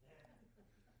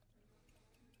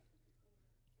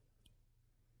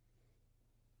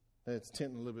 It's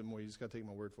tinting a little bit more. You just got to take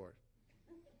my word for it.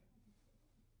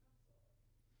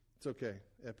 It's okay.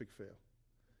 Epic fail.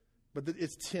 But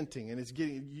it's tinting, and it's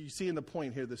getting, you see in the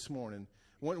point here this morning.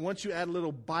 Once you add a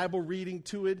little Bible reading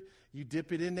to it, you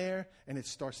dip it in there, and it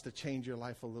starts to change your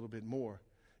life a little bit more.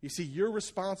 You see, you're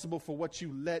responsible for what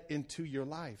you let into your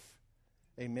life.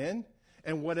 Amen?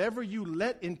 And whatever you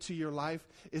let into your life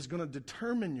is going to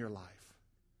determine your life.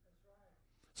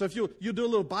 So if you'll do a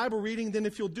little Bible reading, then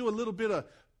if you'll do a little bit of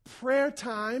prayer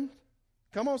time,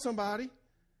 come on, somebody.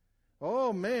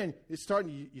 Oh, man, it's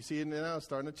starting. You see it now, it's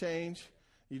starting to change.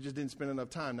 You just didn't spend enough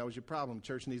time. That was your problem.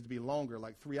 Church needs to be longer,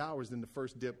 like 3 hours than the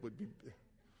first dip would be.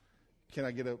 Can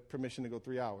I get a permission to go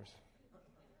 3 hours?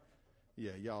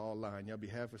 Yeah, y'all all lying. Y'all be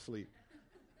half asleep.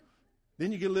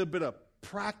 Then you get a little bit of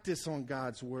practice on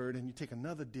God's word, and you take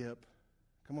another dip.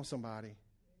 Come on, somebody.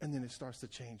 And then it starts to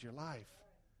change your life.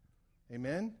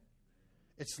 Amen?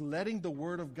 It's letting the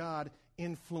word of God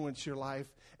influence your life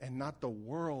and not the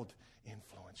world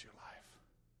influence your life.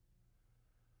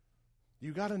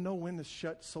 You got to know when to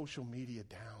shut social media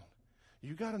down.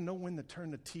 You got to know when to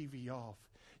turn the TV off.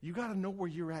 You got to know where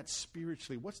you're at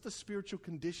spiritually. What's the spiritual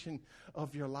condition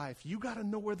of your life? You got to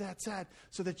know where that's at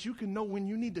so that you can know when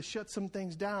you need to shut some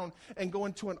things down and go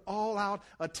into an all-out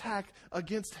attack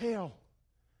against hell.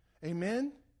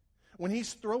 Amen? When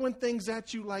he's throwing things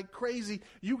at you like crazy,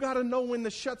 you got to know when to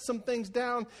shut some things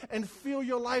down and fill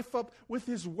your life up with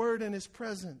his word and his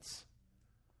presence.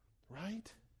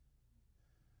 Right?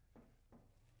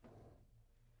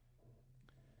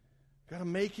 Got to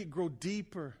make it grow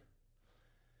deeper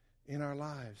in our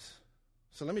lives.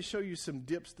 So let me show you some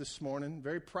dips this morning.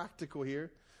 Very practical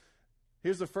here.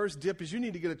 Here's the first dip is you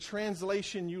need to get a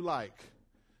translation you like.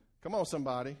 Come on,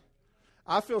 somebody.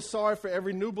 I feel sorry for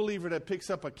every new believer that picks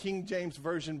up a King James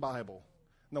Version Bible.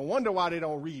 No wonder why they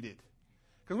don't read it.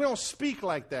 Because we don't speak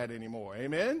like that anymore.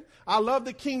 Amen? I love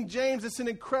the King James. It's an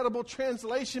incredible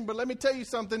translation. But let me tell you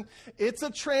something. It's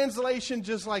a translation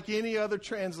just like any other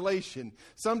translation.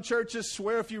 Some churches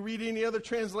swear if you read any other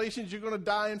translations, you're going to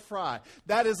die and fry.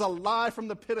 That is a lie from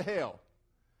the pit of hell.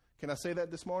 Can I say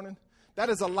that this morning? That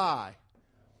is a lie.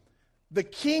 The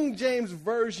King James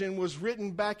Version was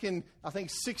written back in, I think,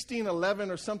 1611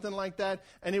 or something like that.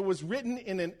 And it was written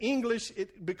in an English,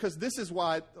 because this is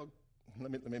why,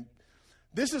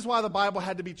 this is why the Bible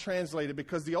had to be translated,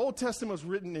 because the Old Testament was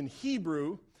written in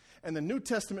Hebrew and the New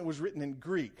Testament was written in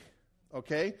Greek.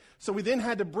 Okay? So we then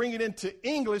had to bring it into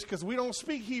English because we don't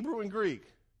speak Hebrew and Greek.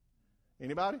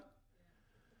 Anybody?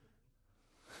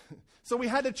 So we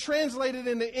had to translate it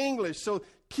into English. So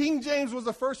King James was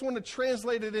the first one to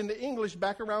translate it into English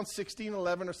back around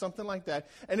 1611 or something like that.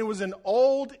 And it was an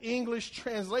old English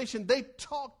translation. They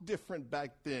talked different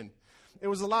back then. It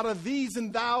was a lot of these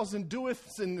and thous and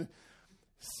doeths, and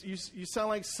you sound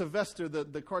like Sylvester,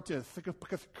 the cartoon.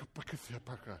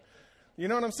 You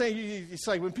know what I'm saying? It's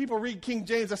like when people read King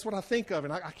James, that's what I think of,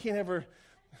 and I can't ever.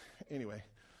 Anyway.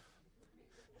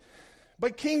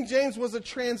 But King James was a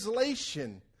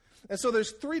translation. And so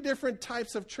there's 3 different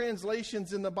types of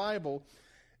translations in the Bible,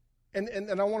 and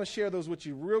I want to share those with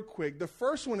you real quick. The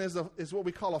first one is what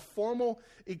we call a formal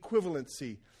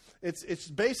equivalency. It's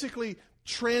basically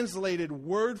translated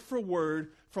word for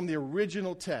word from the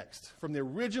original text. From the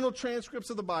original transcripts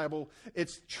of the Bible,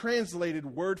 it's translated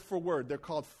word for word. They're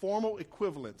called formal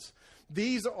equivalents.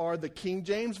 These are the King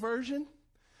James Version,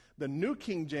 the New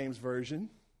King James Version,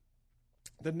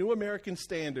 the New American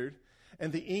Standard,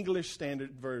 and the English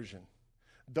Standard Version.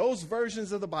 Those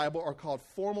versions of the Bible are called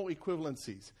formal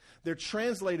equivalencies. They're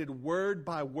translated word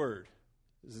by word.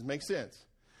 Does this make sense?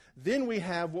 Then we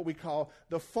have what we call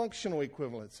the functional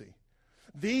equivalency.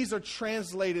 These are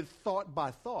translated thought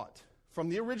by thought from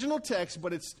the original text,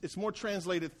 but it's more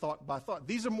translated thought by thought.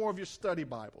 These are more of your study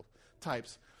Bible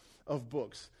types of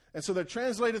books. And so they're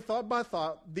translated thought by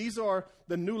thought. These are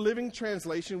the New Living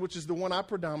Translation, which is the one I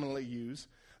predominantly use,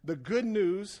 the Good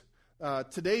News,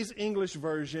 today's English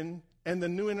version, and the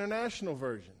New International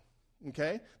Version.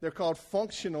 Okay? They're called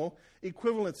functional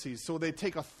equivalencies. So they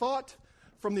take a thought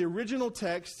from the original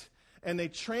text and they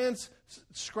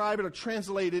transcribe it or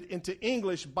translate it into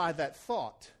English by that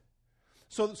thought.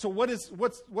 So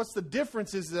what's the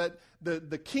difference is that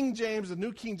the King James, the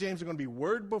New King James are going to be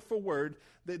word for word.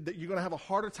 That you're going to have a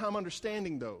harder time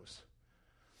understanding those.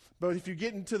 But if you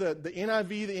get into the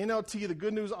NIV, the NLT, the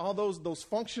Good News, all those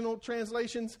functional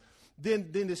translations,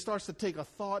 then it starts to take a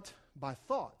thought by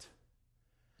thought.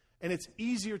 And it's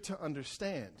easier to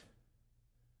understand.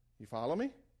 You follow me?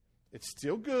 It's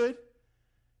still good.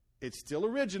 It's still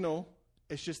original.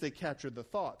 It's just they captured the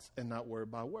thoughts and not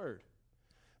word by word.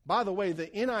 By the way, the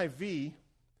NIV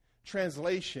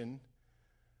translation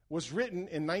was written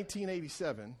in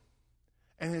 1987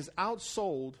 and has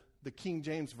outsold the King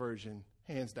James Version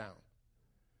hands down.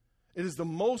 It is the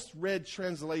most read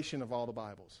translation of all the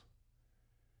Bibles.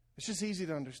 It's just easy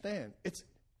to understand.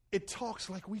 It talks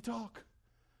like we talk.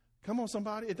 Come on,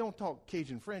 somebody. It don't talk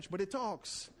Cajun French, but it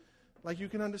talks like you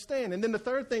can understand. And then the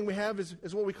third thing we have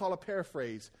is what we call a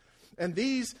paraphrase. And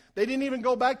these, they didn't even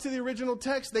go back to the original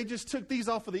text. They just took these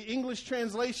off of the English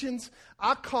translations.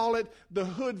 I call it the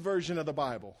hood version of the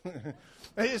Bible.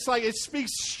 It's like it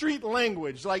speaks street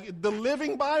language. Like the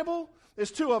Living Bible,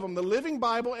 there's two of them, the Living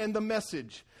Bible and the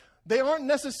Message. They aren't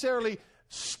necessarily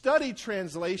study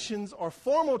translations or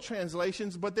formal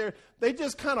translations, but they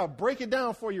just kind of break it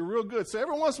down for you real good. So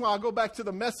every once in a while I'll go back to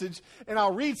the Message and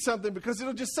I'll read something because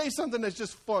it'll just say something that's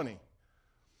just funny.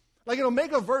 Like it'll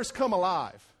make a verse come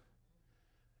alive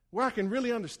where I can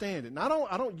really understand it. And I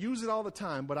don't use it all the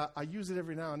time, but I use it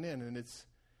every now and then, and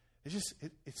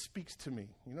it speaks to me.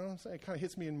 You know what I'm saying? It kind of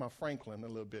hits me in my Franklin a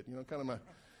little bit. You know, kind of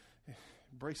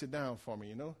breaks it down for me.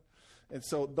 You know. And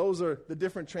so those are the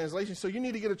different translations. So you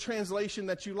need to get a translation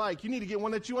that you like. You need to get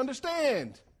one that you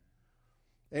understand.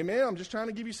 Amen? I'm just trying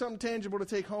to give you something tangible to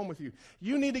take home with you.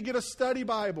 You need to get a study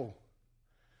Bible.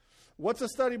 What's a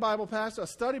study Bible, Pastor? A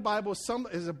study Bible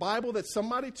is a Bible that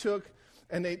somebody took,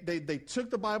 and they took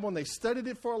the Bible and they studied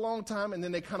it for a long time, and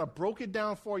then they kind of broke it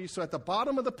down for you. So at the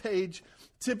bottom of the page,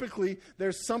 typically,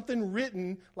 there's something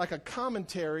written like a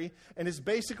commentary, and it's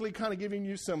basically kind of giving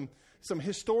you some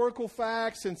historical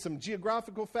facts and some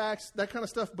geographical facts, that kind of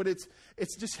stuff, but it's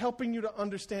just helping you to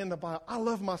understand the Bible. I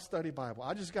love my study Bible.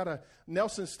 I just got a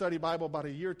Nelson study Bible about a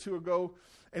year or two ago,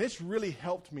 and it's really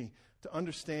helped me to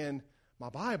understand my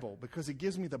Bible because it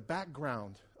gives me the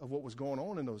background of what was going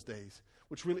on in those days,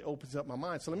 which really opens up my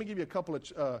mind. So let me give you a couple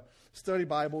of study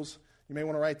Bibles. You may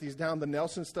want to write these down. The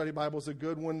Nelson Study Bible is a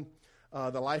good one.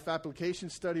 The Life Application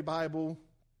Study Bible.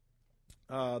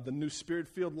 The New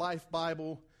Spirit-Filled Life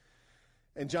Bible.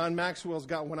 And John Maxwell's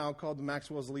got one out called the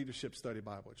Maxwell's Leadership Study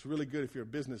Bible. It's really good if you're a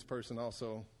business person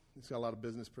also. It's got a lot of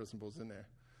business principles in there.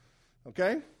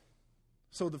 Okay?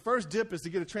 So the first dip is to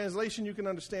get a translation you can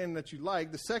understand that you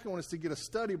like. The second one is to get a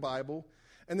study Bible.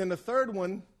 And then the third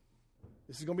one,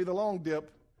 this is going to be the long dip,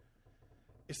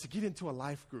 is to get into a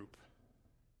life group.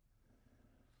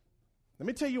 Let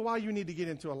me tell you why you need to get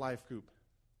into a life group.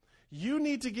 You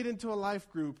need to get into a life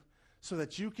group so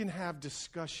that you can have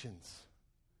discussions.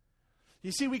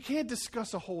 You see, we can't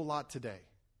discuss a whole lot today,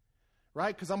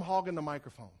 right? Because I'm hogging the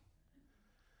microphone.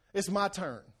 It's my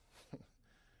turn.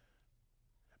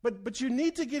 But you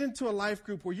need to get into a life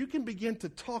group where you can begin to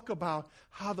talk about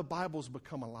how the Bible's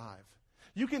become alive.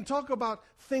 You can talk about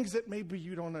things that maybe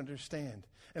you don't understand.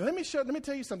 And let me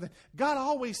tell you something. God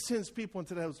always sends people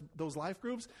into those life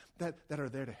groups that are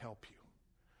there to help you.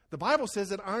 The Bible says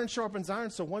that iron sharpens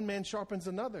iron, so one man sharpens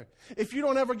another. If you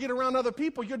don't ever get around other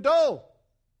people, you're dull.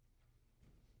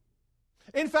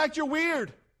 In fact, you're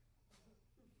weird.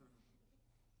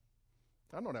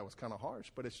 I know that was kind of harsh,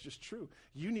 but it's just true.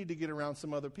 You need to get around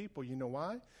some other people. You know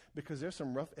why? Because there's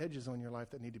some rough edges on your life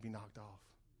that need to be knocked off.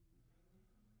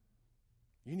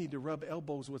 You need to rub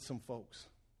elbows with some folks.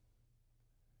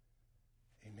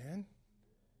 Amen?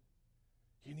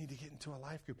 You need to get into a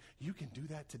life group. You can do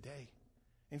that today.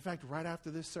 In fact, right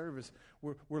after this service,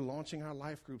 we're launching our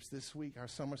life groups this week, our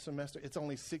summer semester. It's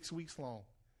only 6 weeks long.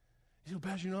 You say,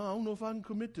 Pastor, I don't know if I can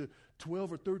commit to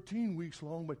 12 or 13 weeks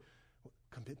long, but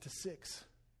commit to 6.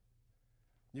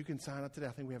 You can sign up today. I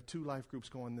think we have 2 life groups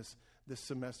going this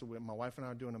semester. My wife and I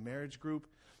are doing a marriage group,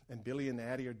 and Billy and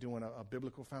Addie are doing a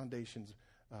Biblical Foundations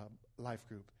life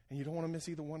group. And you don't want to miss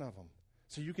either one of them.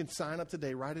 So you can sign up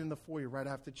today right in the foyer, right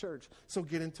after church. So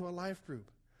get into a life group.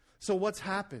 So what's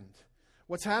happened?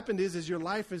 What's happened is your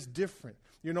life is different.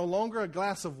 You're no longer a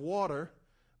glass of water,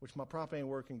 which my prop ain't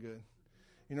working good.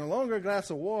 You're no longer a glass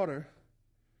of water.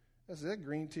 Is that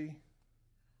green tea?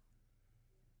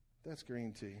 That's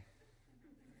green tea.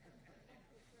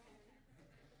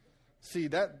 See,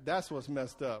 that's what's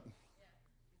messed up.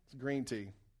 It's green tea.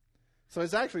 So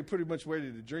it's actually pretty much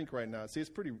ready to drink right now. See, it's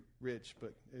pretty rich,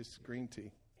 but it's green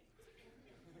tea.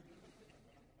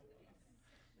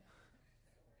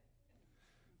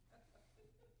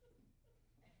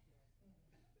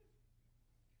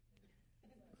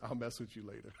 I'll mess with you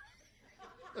later.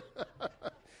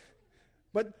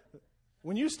 But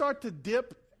when you start to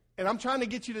dip, and I'm trying to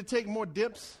get you to take more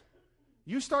dips,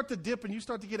 you start to dip and you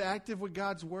start to get active with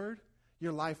God's word,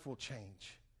 your life will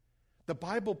change. The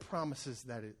Bible promises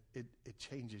that it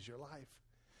changes your life.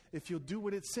 If you'll do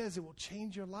what it says, it will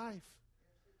change your life.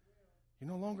 You're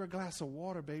no longer a glass of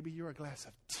water, baby. You're a glass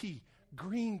of tea,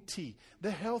 green tea,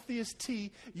 the healthiest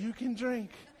tea you can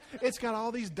drink. It's got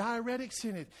all these diuretics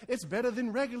in it. It's better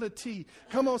than regular tea.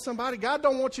 Come on, somebody. God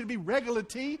don't want you to be regular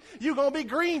tea. You're going to be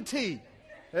green tea.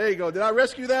 There you go. Did I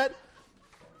rescue that?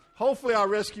 Hopefully I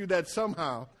rescued that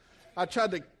somehow. I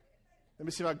tried to Let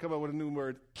me see if I can come up with a new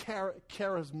word.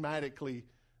 Charismatically.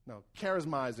 No,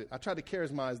 charismize it. I tried to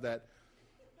charismize that.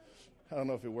 I don't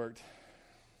know if it worked.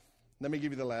 Let me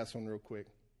give you the last one real quick.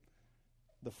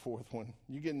 The fourth one.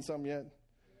 You getting something yet?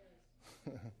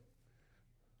 Yes.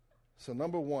 So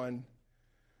number one,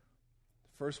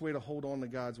 first way to hold on to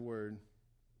God's word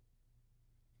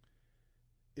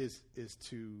is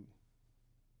to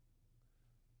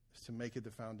make it the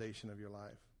foundation of your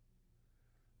life.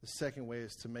 The second way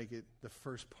is to make it the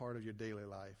first part of your daily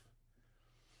life.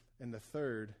 And the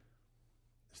third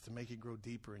is to make it grow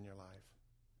deeper in your life.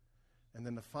 And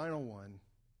then the final one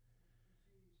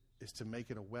is to make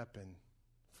it a weapon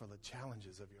for the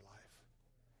challenges of your life.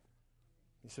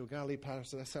 You say, well, golly,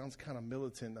 Pastor, that sounds kind of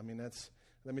militant. I mean,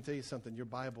 let me tell you something. Your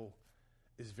Bible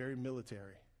is very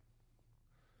military.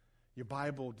 Your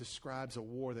Bible describes a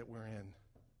war that we're in.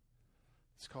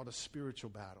 It's called a spiritual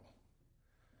battle.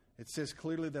 It says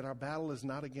clearly that our battle is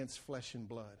not against flesh and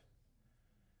blood.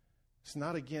 It's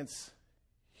not against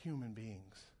human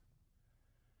beings.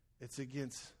 It's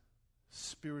against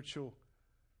spiritual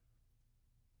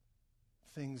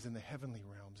things in the heavenly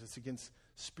realms. It's against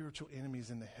spiritual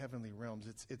enemies in the heavenly realms.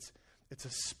 It's a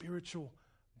spiritual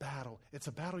battle. It's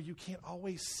a battle you can't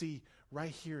always see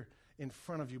right here in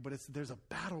front of you, but there's a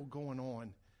battle going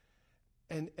on.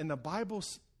 And the Bible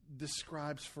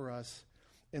describes for us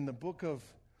in the book of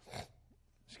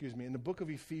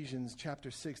Ephesians chapter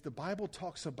 6, the Bible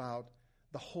talks about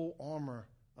the whole armor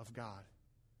of God.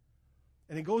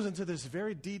 And it goes into this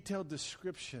very detailed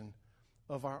description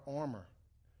of our armor.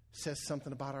 It says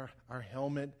something about our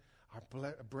helmet, our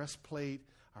breastplate,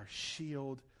 our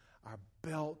shield, our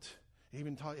belt. It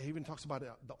even talks about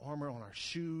the armor on our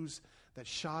shoes that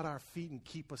shod our feet and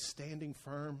keep us standing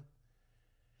firm.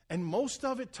 And most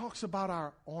of it talks about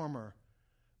our armor.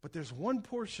 But there's one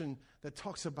portion that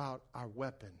talks about our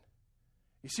weapon.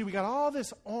 You see, we got all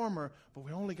this armor, but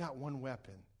we only got one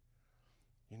weapon.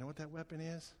 You know what that weapon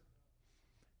is?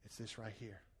 It's this right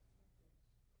here.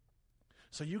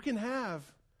 So you can have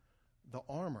the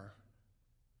armor,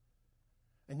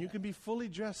 and you can be fully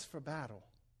dressed for battle.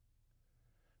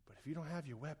 But if you don't have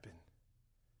your weapon,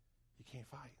 you can't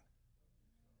fight.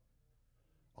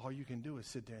 All you can do is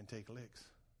sit there and take licks.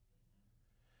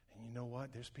 And you know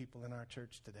what? There's people in our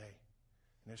church today,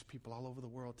 and there's people all over the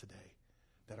world today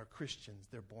that are Christians.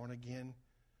 They're born again,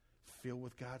 filled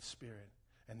with God's Spirit,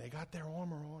 and they got their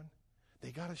armor on.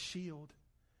 They got a shield.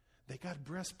 They got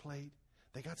breastplate.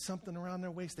 They got something around their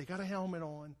waist. They got a helmet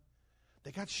on.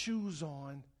 They got shoes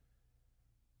on.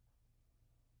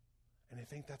 And they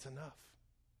think that's enough.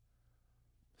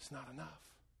 It's not enough.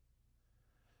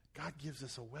 God gives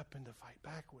us a weapon to fight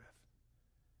back with.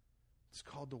 It's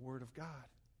called the Word of God.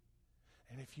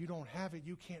 And if you don't have it,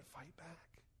 you can't fight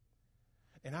back.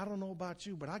 And I don't know about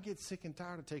you, but I get sick and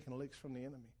tired of taking licks from the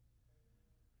enemy.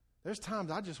 There's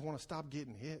times I just want to stop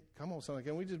getting hit. Come on, son,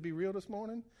 can we just be real this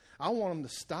morning? I want him to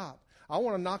stop. I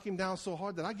want to knock him down so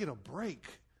hard that I get a break.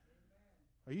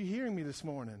 Are you hearing me this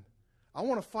morning? I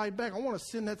want to fight back. I want to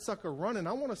send that sucker running.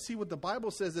 I want to see what the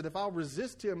Bible says, that if I'll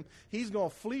resist him, he's going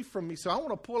to flee from me. So I want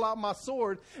to pull out my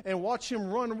sword and watch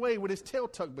him run away with his tail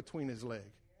tucked between his legs.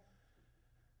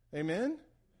 Amen?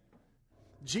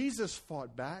 Jesus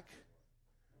fought back.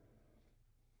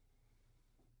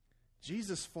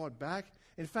 Jesus fought back.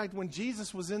 In fact, when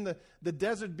Jesus was in the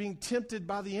desert being tempted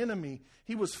by the enemy,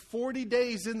 he was 40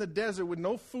 days in the desert with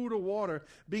no food or water,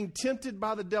 being tempted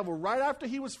by the devil. Right after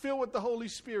he was filled with the Holy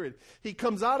Spirit, he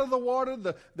comes out of the water,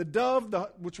 the dove,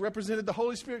 which represented the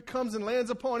Holy Spirit, comes and lands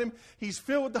upon him. He's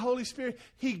filled with the Holy Spirit.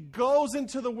 He goes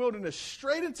into the wilderness,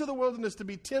 straight into the wilderness to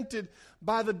be tempted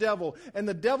by the devil. And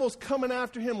the devil's coming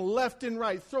after him left and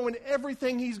right, throwing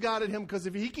everything he's got at him, because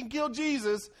if he can kill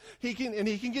Jesus, he can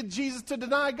get Jesus to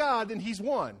deny God, then he's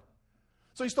won.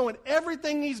 So he's throwing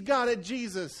everything he's got at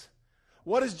Jesus.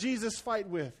 What does Jesus fight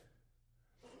with?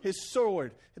 His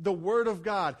sword, the Word of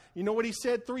God. You know what he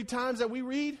said 3 times that we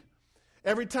read?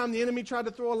 Every time the enemy tried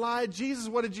to throw a lie at Jesus,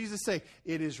 what did Jesus say?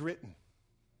 It is written.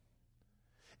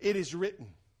 It is written.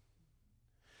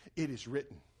 It is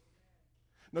written.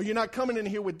 No, you're not coming in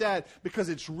here with that, because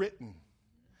it's written.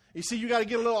 You see, you got to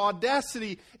get a little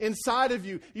audacity inside of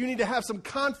you. You need to have some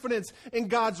confidence in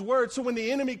God's word. So when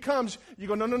the enemy comes, you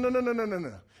go, no.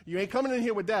 You ain't coming in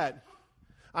here with that.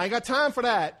 I ain't got time for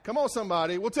that. Come on,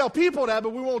 somebody. We'll tell people that,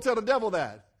 but we won't tell the devil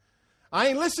that. I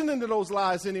ain't listening to those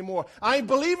lies anymore. I ain't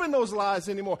believing those lies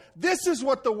anymore. This is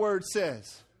what the word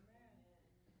says.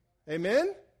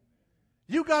 Amen?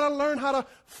 You got to learn how to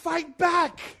fight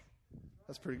back.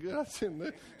 That's pretty good.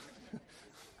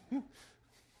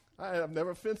 I've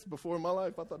never fenced before in my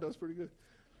life. I thought that was pretty good.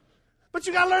 But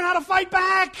you got to learn how to fight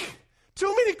back.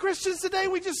 Too many Christians today,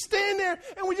 we just stand there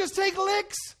and we just take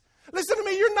licks. Listen to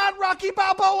me, you're not Rocky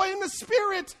Balboa in the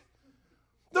spirit.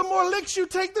 The more licks you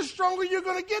take, the stronger you're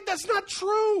going to get. That's not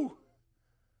true.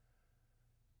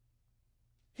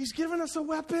 He's given us a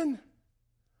weapon.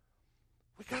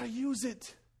 We got to use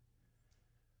it.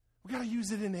 We got to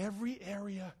use it in every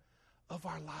area of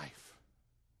our life.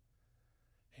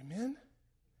 Amen?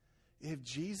 If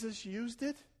Jesus used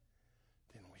it,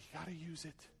 then we got to use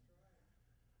it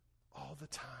all the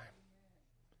time.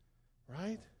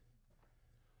 Right?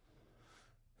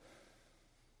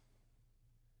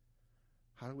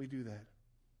 How do we do that?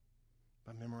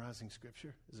 By memorizing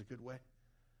Scripture is a good way.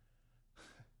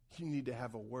 You need to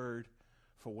have a word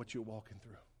for what you're walking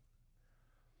through.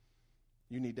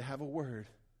 You need to have a word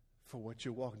for what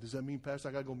you're walking. Does that mean, Pastor,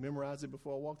 I got to go memorize it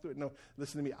before I walk through it? No,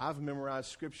 listen to me. I've memorized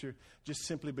Scripture just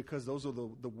simply because those are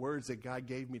the words that God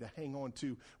gave me to hang on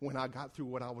to when I got through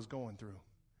what I was going through.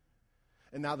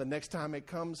 And now the next time it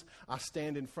comes, I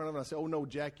stand in front of it and I say, oh, no,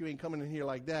 Jack, you ain't coming in here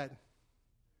like that.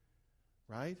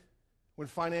 Right? When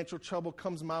financial trouble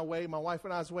comes my way, my wife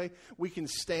and I's way, we can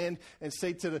stand and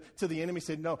say to the enemy,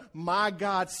 say, no, my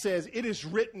God says it is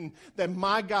written that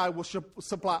my God will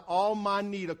supply all my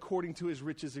need according to his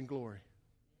riches and glory.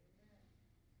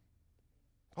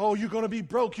 Oh, you're going to be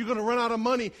broke. You're going to run out of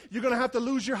money. You're going to have to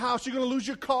lose your house. You're going to lose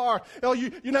your car. Oh,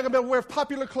 you're not going to be able to wear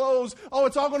popular clothes. Oh,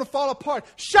 it's all going to fall apart.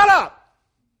 Shut up.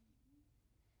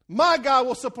 My God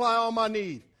will supply all my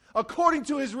need according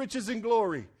to his riches and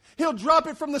glory. He'll drop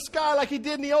it from the sky like he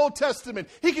did in the Old Testament.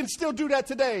 He can still do that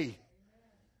today.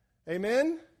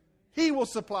 Amen? He will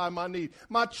supply my need.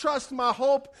 My trust, my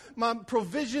hope, my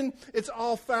provision, it's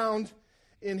all found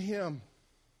in him.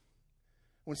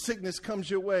 When sickness comes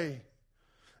your way,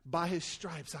 by his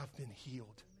stripes I've been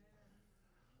healed.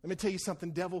 Let me tell you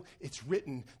something, devil. It's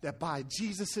written that by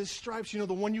Jesus' stripes, you know,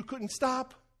 the one you couldn't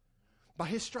stop, by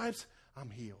his stripes, I'm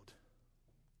healed.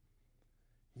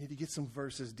 You need to get some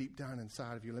verses deep down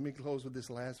inside of you. Let me close with this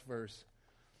last verse.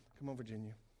 Come on,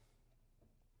 Virginia.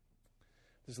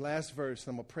 This last verse,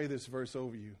 and I'm going to pray this verse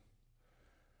over you.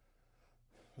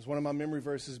 It was one of my memory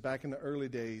verses back in the early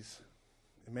days.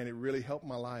 And man, it really helped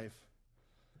my life.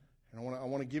 And I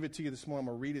want to give it to you this morning.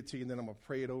 I'm going to read it to you, and then I'm going to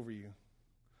pray it over you.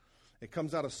 It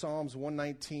comes out of Psalms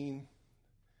 119,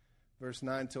 verse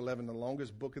 9 to 11, the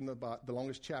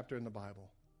longest chapter in the Bible.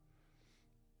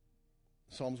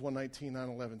 Psalms 119, 9,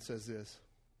 11 says this.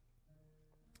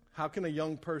 How can a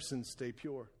young person stay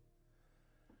pure?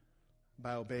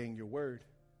 By obeying your word.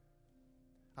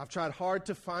 I've tried hard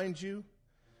to find you.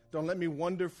 Don't let me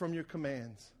wander from your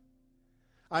commands.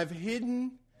 I've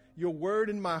hidden your word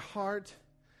in my heart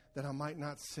that I might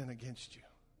not sin against you.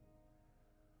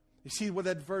 You see what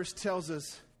that verse tells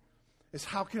us is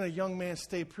how can a young man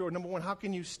stay pure? Number one, how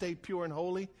can you stay pure and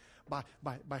holy? By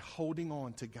holding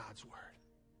on to God's word.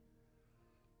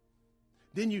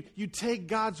 Then you take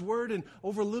God's word, and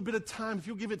over a little bit of time, if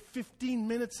you'll give it 15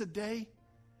 minutes a day,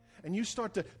 and you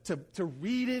start to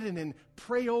read it and then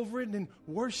pray over it and then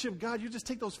worship God, you just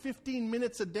take those 15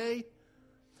 minutes a day,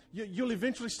 you'll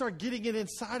eventually start getting it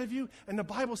inside of you. And the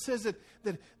Bible says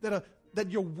that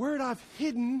your word I've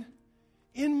hidden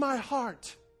in my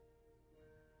heart,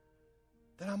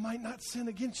 that I might not sin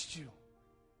against you.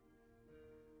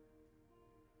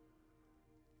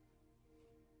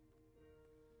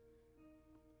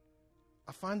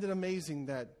 I find it amazing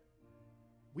that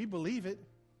we believe it.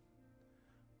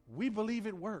 We believe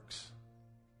it works.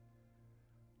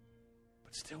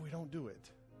 But still we don't do it.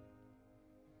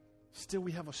 Still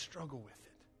we have a struggle with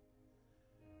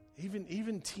it.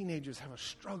 Even teenagers have a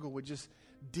struggle with just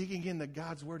digging into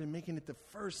God's word and making it the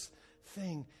first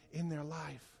thing in their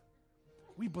life.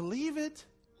 We believe it.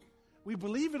 We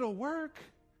believe it'll work.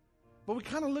 But we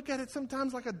kind of look at it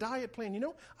sometimes like a diet plan. You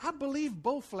know, I believe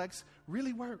Bowflex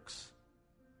really works.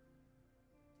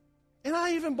 And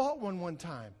I even bought one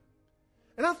time.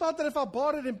 And I thought that if I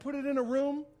bought it and put it in a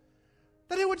room,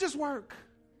 that it would just work.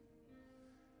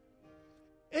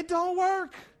 It don't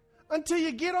work until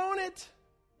you get on it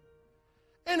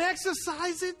and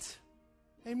exercise it.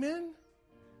 Amen?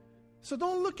 So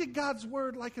don't look at God's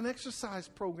word like an exercise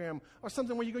program or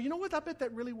something where you go, you know what, I bet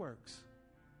that really works.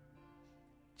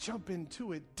 Jump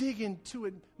into it, dig into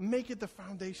it, make it the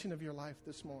foundation of your life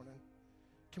this morning.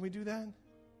 Can we do that?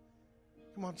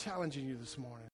 Come on, I'm challenging you this morning.